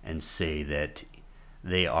and say that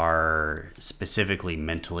they are specifically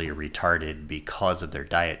mentally retarded because of their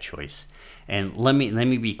diet choice. And let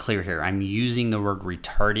me be clear here. I'm using the word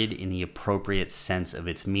retarded in the appropriate sense of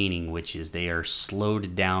its meaning, which is they are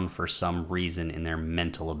slowed down for some reason in their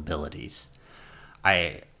mental abilities.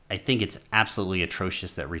 I think it's absolutely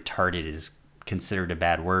atrocious that retarded is considered a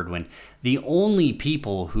bad word when the only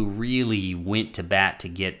people who really went to bat to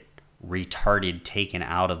get retarded taken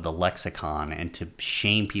out of the lexicon and to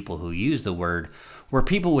shame people who use the word were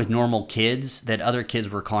people with normal kids that other kids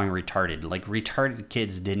were calling retarded. Like, retarded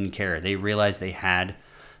kids didn't care. They realized they had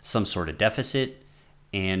some sort of deficit,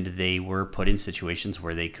 and they were put in situations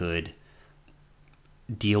where they could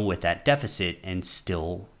deal with that deficit and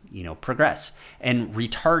still, progress. And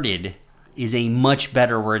retarded is a much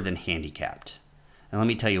better word than handicapped. And let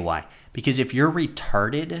me tell you why. Because if you're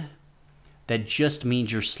retarded, that just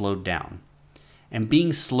means you're slowed down. And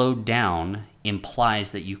being slowed down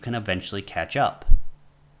implies that you can eventually catch up.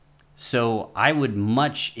 So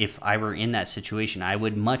if I were in that situation, I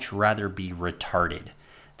would much rather be retarded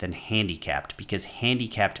than handicapped, because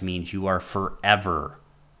handicapped means you are forever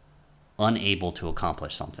unable to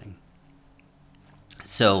accomplish something.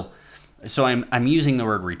 So I'm using the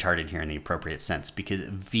word retarded here in the appropriate sense, because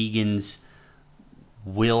vegans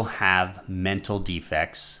will have mental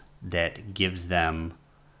defects that gives them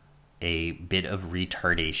a bit of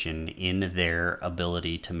retardation in their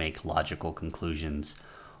ability to make logical conclusions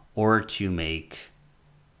or to make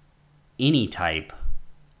any type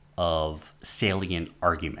of salient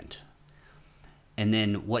argument. And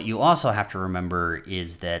then what you also have to remember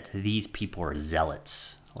is that these people are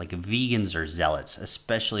zealots. Like, vegans are zealots,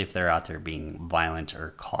 especially if they're out there being violent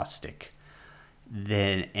or caustic.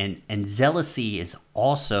 And zealousy has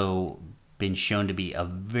also been shown to be a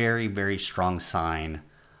very, very strong sign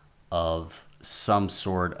of some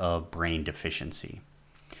sort of brain deficiency.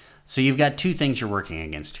 So you've got two things you're working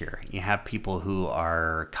against here. You have people who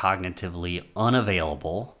are cognitively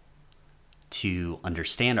unavailable to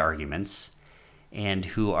understand arguments and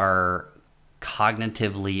who are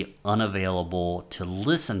cognitively unavailable to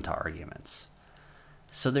listen to arguments.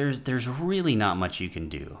 So there's really not much you can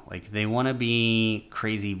do. Like, they want to be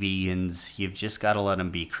crazy vegans. You've just got to let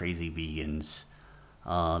them be crazy vegans.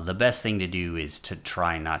 The best thing to do is to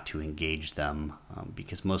try not to engage them,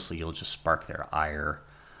 because mostly you'll just spark their ire.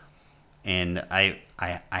 And I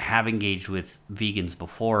have engaged with vegans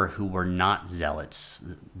before who were not zealots.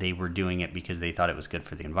 They were doing it because they thought it was good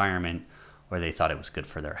for the environment, or they thought it was good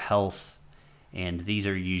for their health. And these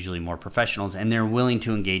are usually more professionals, and they're willing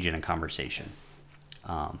to engage in a conversation.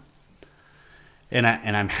 And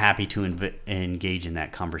I'm happy to engage in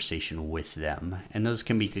that conversation with them. And those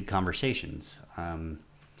can be good conversations.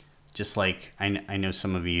 Just like I know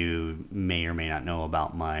some of you may or may not know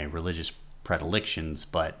about my religious predilections,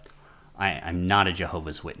 but I'm not a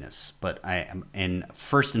Jehovah's Witness. But and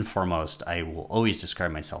first and foremost, I will always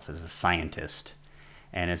describe myself as a scientist.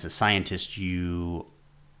 And as a scientist, you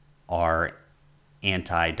are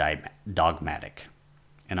anti-dogmatic.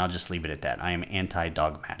 And I'll just leave it at that. I am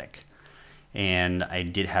anti-dogmatic. And I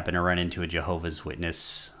did happen to run into a Jehovah's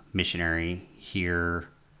Witness missionary here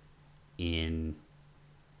in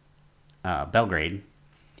Belgrade.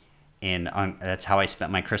 And that's how I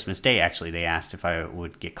spent my Christmas Day, actually. They asked if I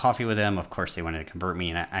would get coffee with them. Of course, they wanted to convert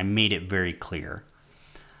me. And I made it very clear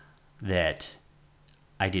that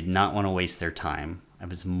I did not want to waste their time. I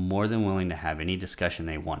was more than willing to have any discussion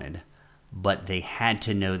they wanted. But they had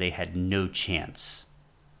to know they had no chance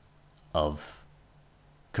of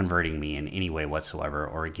converting me in any way whatsoever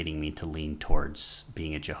or getting me to lean towards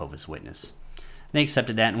being a Jehovah's Witness. And they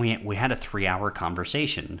accepted that, and we had a 3-hour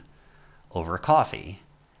conversation over coffee.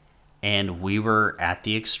 And we were at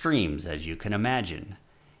the extremes, as you can imagine.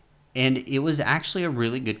 And it was actually a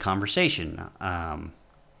really good conversation.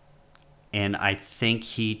 And I think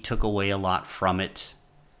he took away a lot from it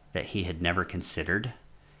that he had never considered.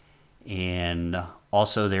 And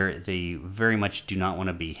also, they very much do not want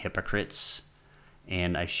to be hypocrites.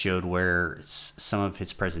 And I showed where some of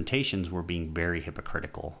his presentations were being very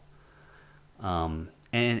hypocritical. And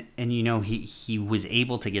he was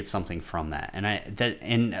able to get something from that.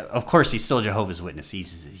 And of course he's still a Jehovah's Witness.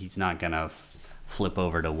 He's not gonna flip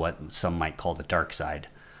over to what some might call the dark side.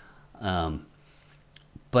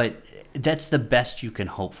 But that's the best you can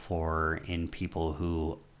hope for in people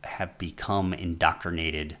who have become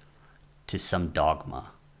indoctrinated to some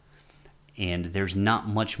dogma. And there's not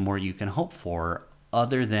much more you can hope for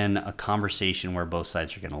other than a conversation where both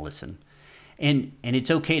sides are going to listen. And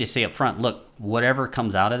it's okay to say up front, look, whatever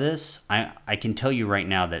comes out of this, I can tell you right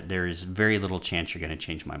now that there is very little chance you're going to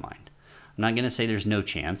change my mind. I'm not going to say there's no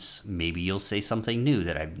chance. Maybe you'll say something new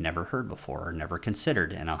that I've never heard before or never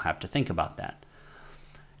considered, and I'll have to think about that.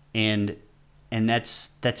 And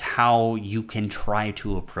that's how you can try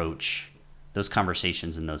to approach those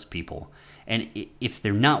conversations and those people. And if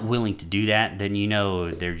they're not willing to do that, then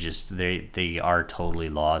they are totally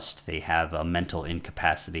lost. They have a mental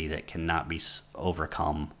incapacity that cannot be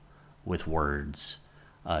overcome with words.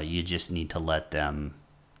 You just need to let them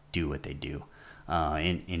do what they do.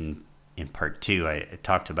 In part 2, I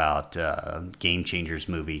talked about Game Changers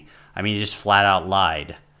movie. I mean, it just flat out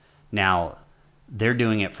lied. Now, they're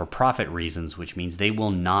doing it for profit reasons, which means they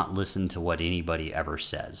will not listen to what anybody ever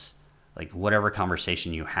says. Like, whatever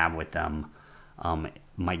conversation you have with them,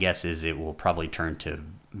 my guess is it will probably turn to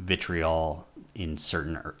vitriol in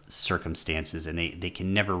certain circumstances, and they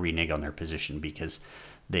can never renege on their position because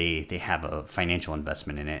they have a financial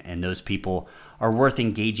investment in it, and those people are worth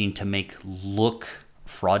engaging to make look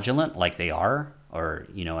fraudulent like they are, or,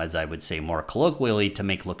 as I would say more colloquially, to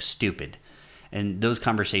make look stupid. And those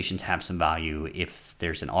conversations have some value if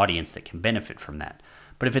there's an audience that can benefit from that.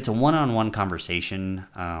 But if it's a one-on-one conversation,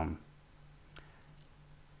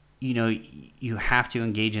 you have to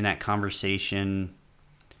engage in that conversation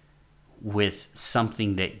with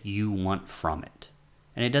something that you want from it.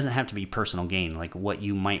 And it doesn't have to be personal gain. Like, what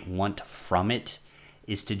you might want from it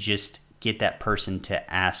is to just get that person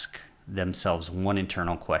to ask themselves one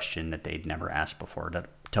internal question that they'd never asked before,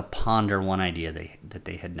 to ponder one idea that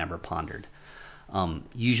they had never pondered.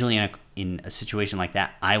 Usually in a situation like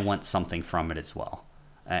that, I want something from it as well.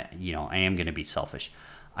 I am going to be selfish.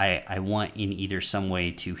 I want in either some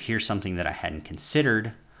way to hear something that I hadn't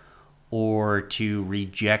considered, or to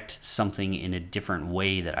reject something in a different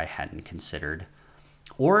way that I hadn't considered,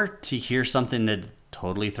 or to hear something that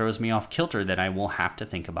totally throws me off kilter that I will have to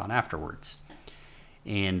think about afterwards.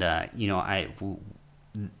 And,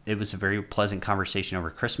 it was a very pleasant conversation over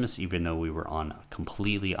Christmas, even though we were on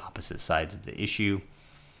completely opposite sides of the issue.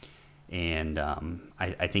 And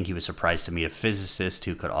I think he was surprised to meet a physicist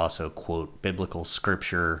who could also quote biblical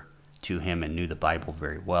scripture to him and knew the Bible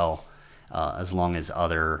very well, as long as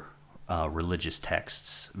other religious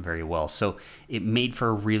texts very well. So it made for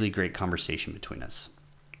a really great conversation between us.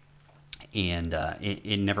 And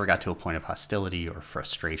it never got to a point of hostility or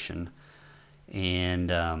frustration.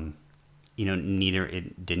 And,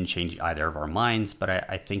 it didn't change either of our minds, but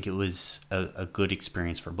I think it was a good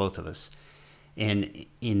experience for both of us. And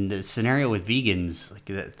in the scenario with vegans,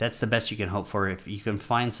 that's the best you can hope for. If you can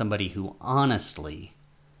find somebody who honestly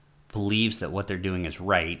believes that what they're doing is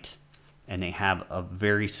right, and they have a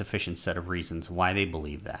very sufficient set of reasons why they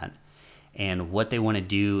believe that, and what they want to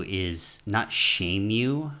do is not shame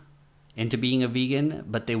you into being a vegan,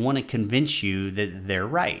 but they want to convince you that they're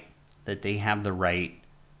right, that they have the right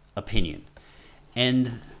opinion.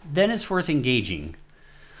 And then it's worth engaging.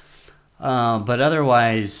 But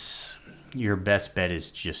otherwise, your best bet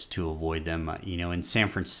is just to avoid them. In San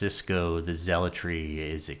Francisco, the zealotry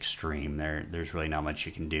is extreme. There's really not much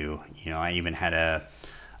you can do. I even had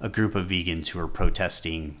a group of vegans who were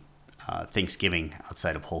protesting Thanksgiving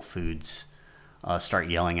outside of Whole Foods start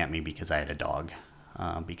yelling at me because I had a dog,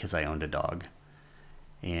 because I owned a dog,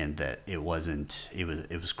 and that it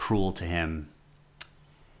was cruel to him.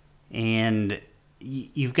 And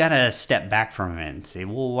you've got to step back from it and say,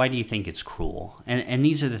 well, why do you think it's cruel? And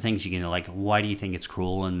these are the things you can, like, why do you think it's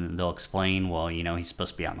cruel? And they'll explain, well, he's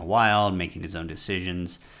supposed to be out in the wild, making his own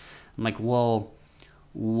decisions. I'm like, well,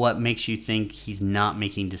 what makes you think he's not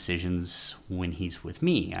making decisions when he's with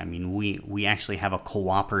me? I mean, we actually have a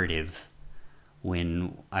cooperative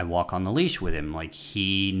when I walk on the leash with him. Like,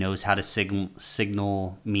 he knows how to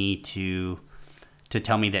signal me to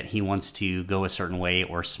tell me that he wants to go a certain way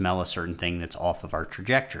or smell a certain thing that's off of our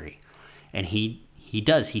trajectory. And he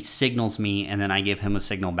does. He signals me, and then I give him a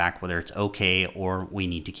signal back whether it's okay or we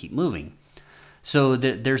need to keep moving. So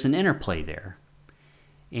there's an interplay there.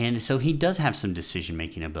 And so he does have some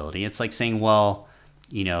decision-making ability. It's like saying, well,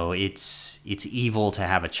 it's evil to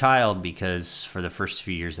have a child because for the first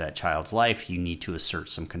few years of that child's life, you need to assert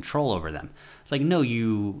some control over them. It's like, no,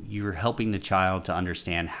 you're helping the child to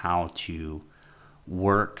understand how to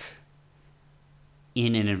work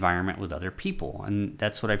in an environment with other people. And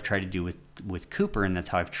that's what I've tried to do with Cooper, and that's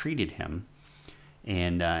how I've treated him.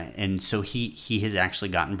 And so he has actually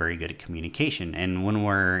gotten very good at communication. And when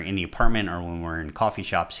we're in the apartment or when we're in coffee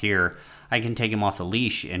shops here, I can take him off the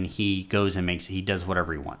leash and he goes and he does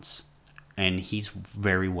whatever he wants. And he's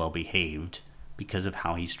very well behaved because of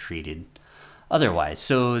how he's treated otherwise.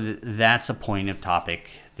 So that's a point of topic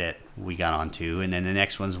that we got onto. And then the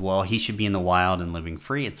next one's, well, he should be in the wild and living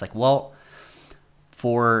free. It's like, well,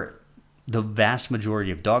 for the vast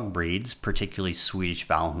majority of dog breeds, particularly Swedish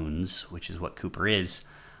Valhounds, which is what Cooper is,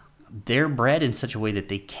 they're bred in such a way that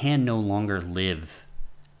they can no longer live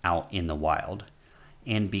out in the wild.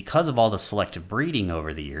 And because of all the selective breeding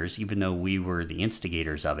over the years, even though we were the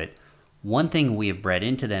instigators of it, one thing we have bred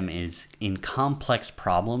into them is in complex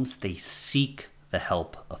problems, they seek the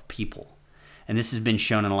help of people. And this has been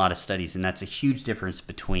shown in a lot of studies, and that's a huge difference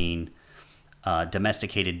between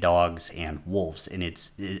domesticated dogs and wolves. And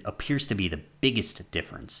it appears to be the biggest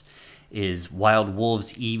difference is wild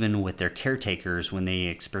wolves, even with their caretakers, when they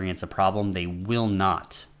experience a problem, they will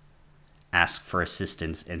not ask for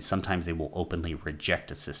assistance, and sometimes they will openly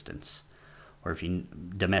reject assistance. Or if you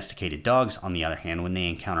domesticated dogs, on the other hand, when they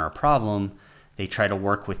encounter a problem, they try to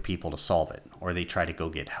work with people to solve it, or they try to go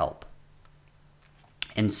get help.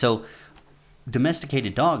 And so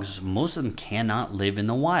domesticated dogs, most of them cannot live in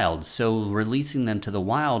the wild. So releasing them to the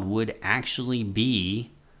wild would actually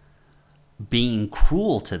be being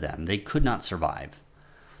cruel to them. They could not survive.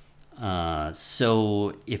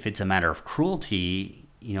 So if it's a matter of cruelty,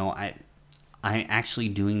 I'm actually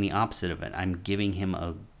doing the opposite of it. I'm giving him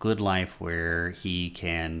a good life where he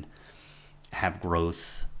can have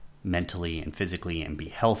growth mentally and physically and be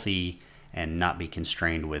healthy and not be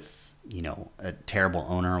constrained with, a terrible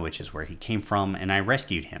owner, which is where he came from. And I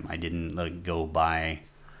rescued him. I didn't go buy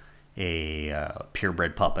a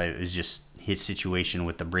purebred pup. It was just his situation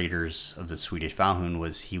with the breeders of the Swedish Valhound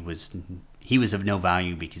was he was of no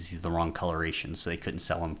value because he's the wrong coloration, so they couldn't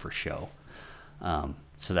sell him for show.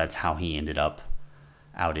 So that's how he ended up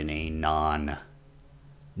out in a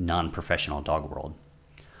non-professional dog world.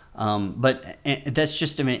 But that's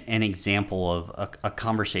just an example of a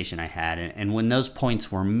conversation I had. And when those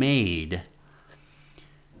points were made,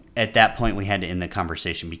 at that point we had to end the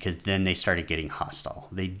conversation because then they started getting hostile.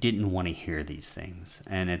 They didn't want to hear these things.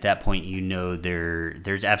 And at that point,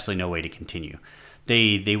 there's absolutely no way to continue.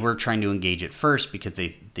 They were trying to engage at first because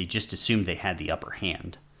they just assumed they had the upper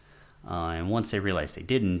hand. And once they realized they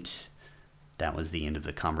didn't, that was the end of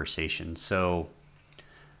the conversation. So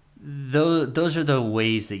those are the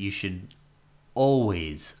ways that you should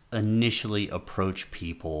always initially approach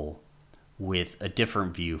people with a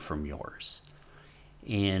different view from yours.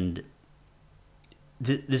 And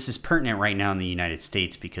this is pertinent right now in the United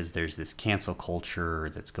States because there's this cancel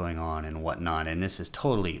culture that's going on and whatnot. And this is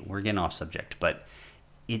we're getting off subject, but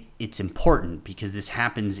it's important because this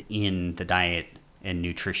happens in the diet and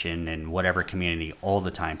nutrition and whatever community all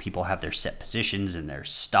the time. People have their set positions and they're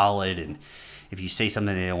stolid, and if you say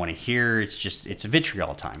something they don't want to hear, it's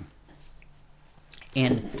vitriol time.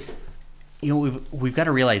 And we've got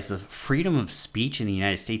to realize the freedom of speech in the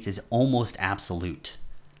United States is almost absolute.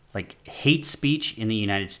 Like hate speech in the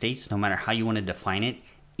United States, no matter how you want to define it,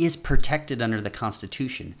 is protected under the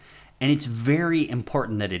Constitution. And it's very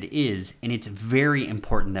important that it is, and it's very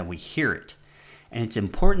important that we hear it. And it's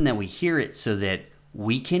important that we hear it so that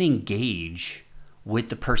we can engage with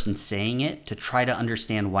the person saying it to try to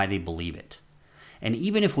understand why they believe it. And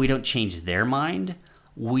even if we don't change their mind,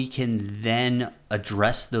 we can then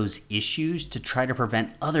address those issues to try to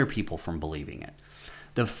prevent other people from believing it.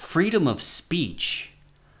 The freedom of speech,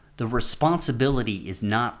 the responsibility is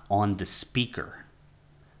not on the speaker.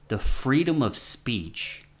 The freedom of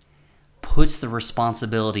speech puts the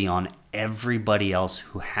responsibility on everybody else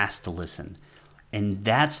who has to listen. And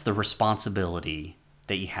that's the responsibility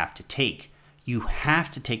that you have to take. You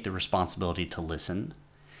have to take the responsibility to listen,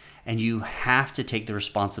 and you have to take the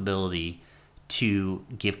responsibility to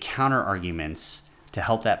give counter arguments to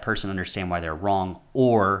help that person understand why they're wrong,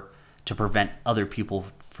 or to prevent other people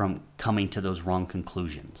from coming to those wrong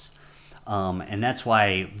conclusions. And that's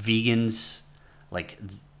why vegans,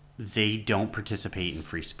 they don't participate in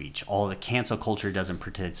free speech. All the cancel culture doesn't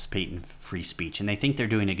participate in free speech. And they think they're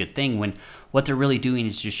doing a good thing when what they're really doing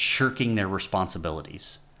is just shirking their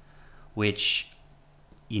responsibilities, which,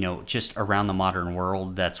 just around the modern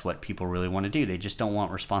world, that's what people really want to do. They just don't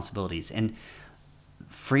want responsibilities. And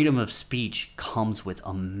freedom of speech comes with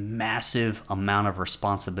a massive amount of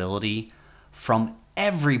responsibility from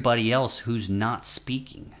everybody else who's not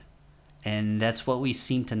speaking. And that's what we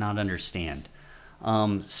seem to not understand.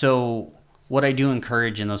 So what I do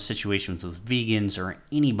encourage in those situations with vegans or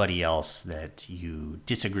anybody else that you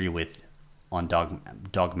disagree with on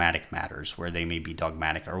dogmatic matters where they may be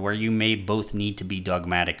dogmatic, or where you may both need to be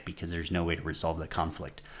dogmatic because there's no way to resolve the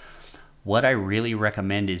conflict. What I really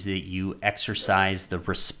recommend is that you exercise the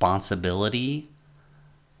responsibility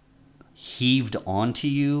heaved onto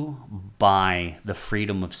you by the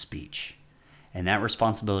freedom of speech. And that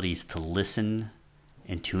responsibility is to listen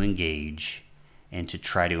and to engage and to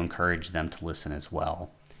try to encourage them to listen as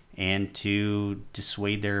well, and to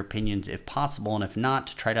dissuade their opinions if possible, and if not,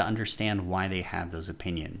 to try to understand why they have those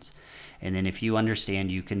opinions. And then if you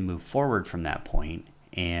understand, you can move forward from that point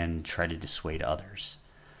and try to dissuade others.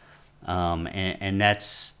 And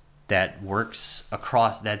that works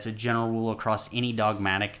across, that's a general rule across any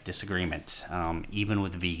dogmatic disagreement, even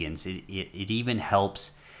with vegans. It even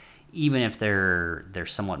helps, even if they're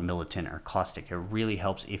somewhat militant or caustic. It really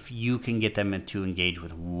helps if you can get them to engage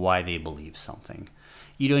with why they believe something.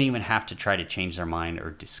 You don't even have to try to change their mind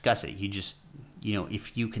or discuss it. You just,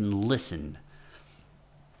 if you can listen,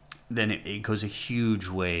 then it goes a huge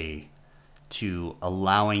way to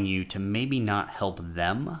allowing you to maybe not help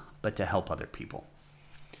them, but to help other people.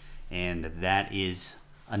 And that is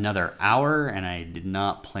another hour, and I did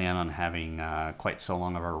not plan on having quite so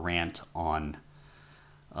long of a rant on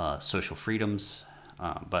social freedoms,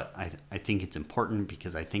 but I think it's important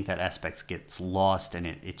because I think that aspect gets lost, and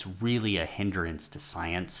it's really a hindrance to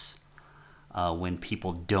science when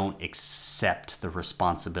people don't accept the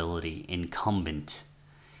responsibility incumbent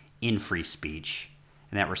in free speech.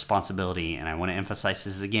 And that responsibility, and I want to emphasize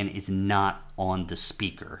this again, is not on the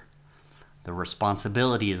speaker. The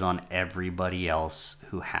responsibility is on everybody else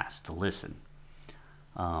who has to listen.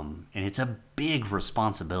 And it's a big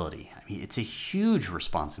responsibility. I mean, it's a huge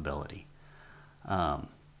responsibility. And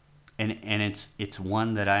it's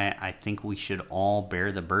one that I think we should all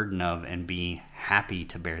bear the burden of, and be happy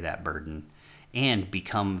to bear that burden, and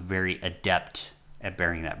become very adept at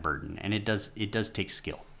bearing that burden. And it does take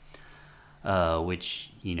skill. Which,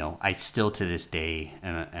 I still to this day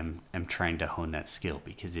am trying to hone that skill,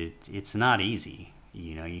 because it's not easy.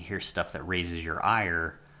 You hear stuff that raises your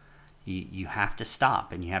ire, you have to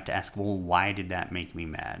stop and you have to ask, well, why did that make me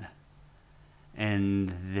mad?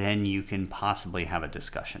 And then you can possibly have a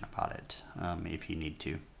discussion about it if you need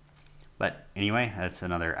to. But anyway, that's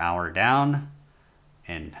another hour down,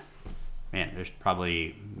 and man, there's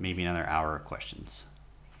probably maybe another hour of questions.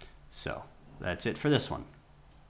 So that's it for this one.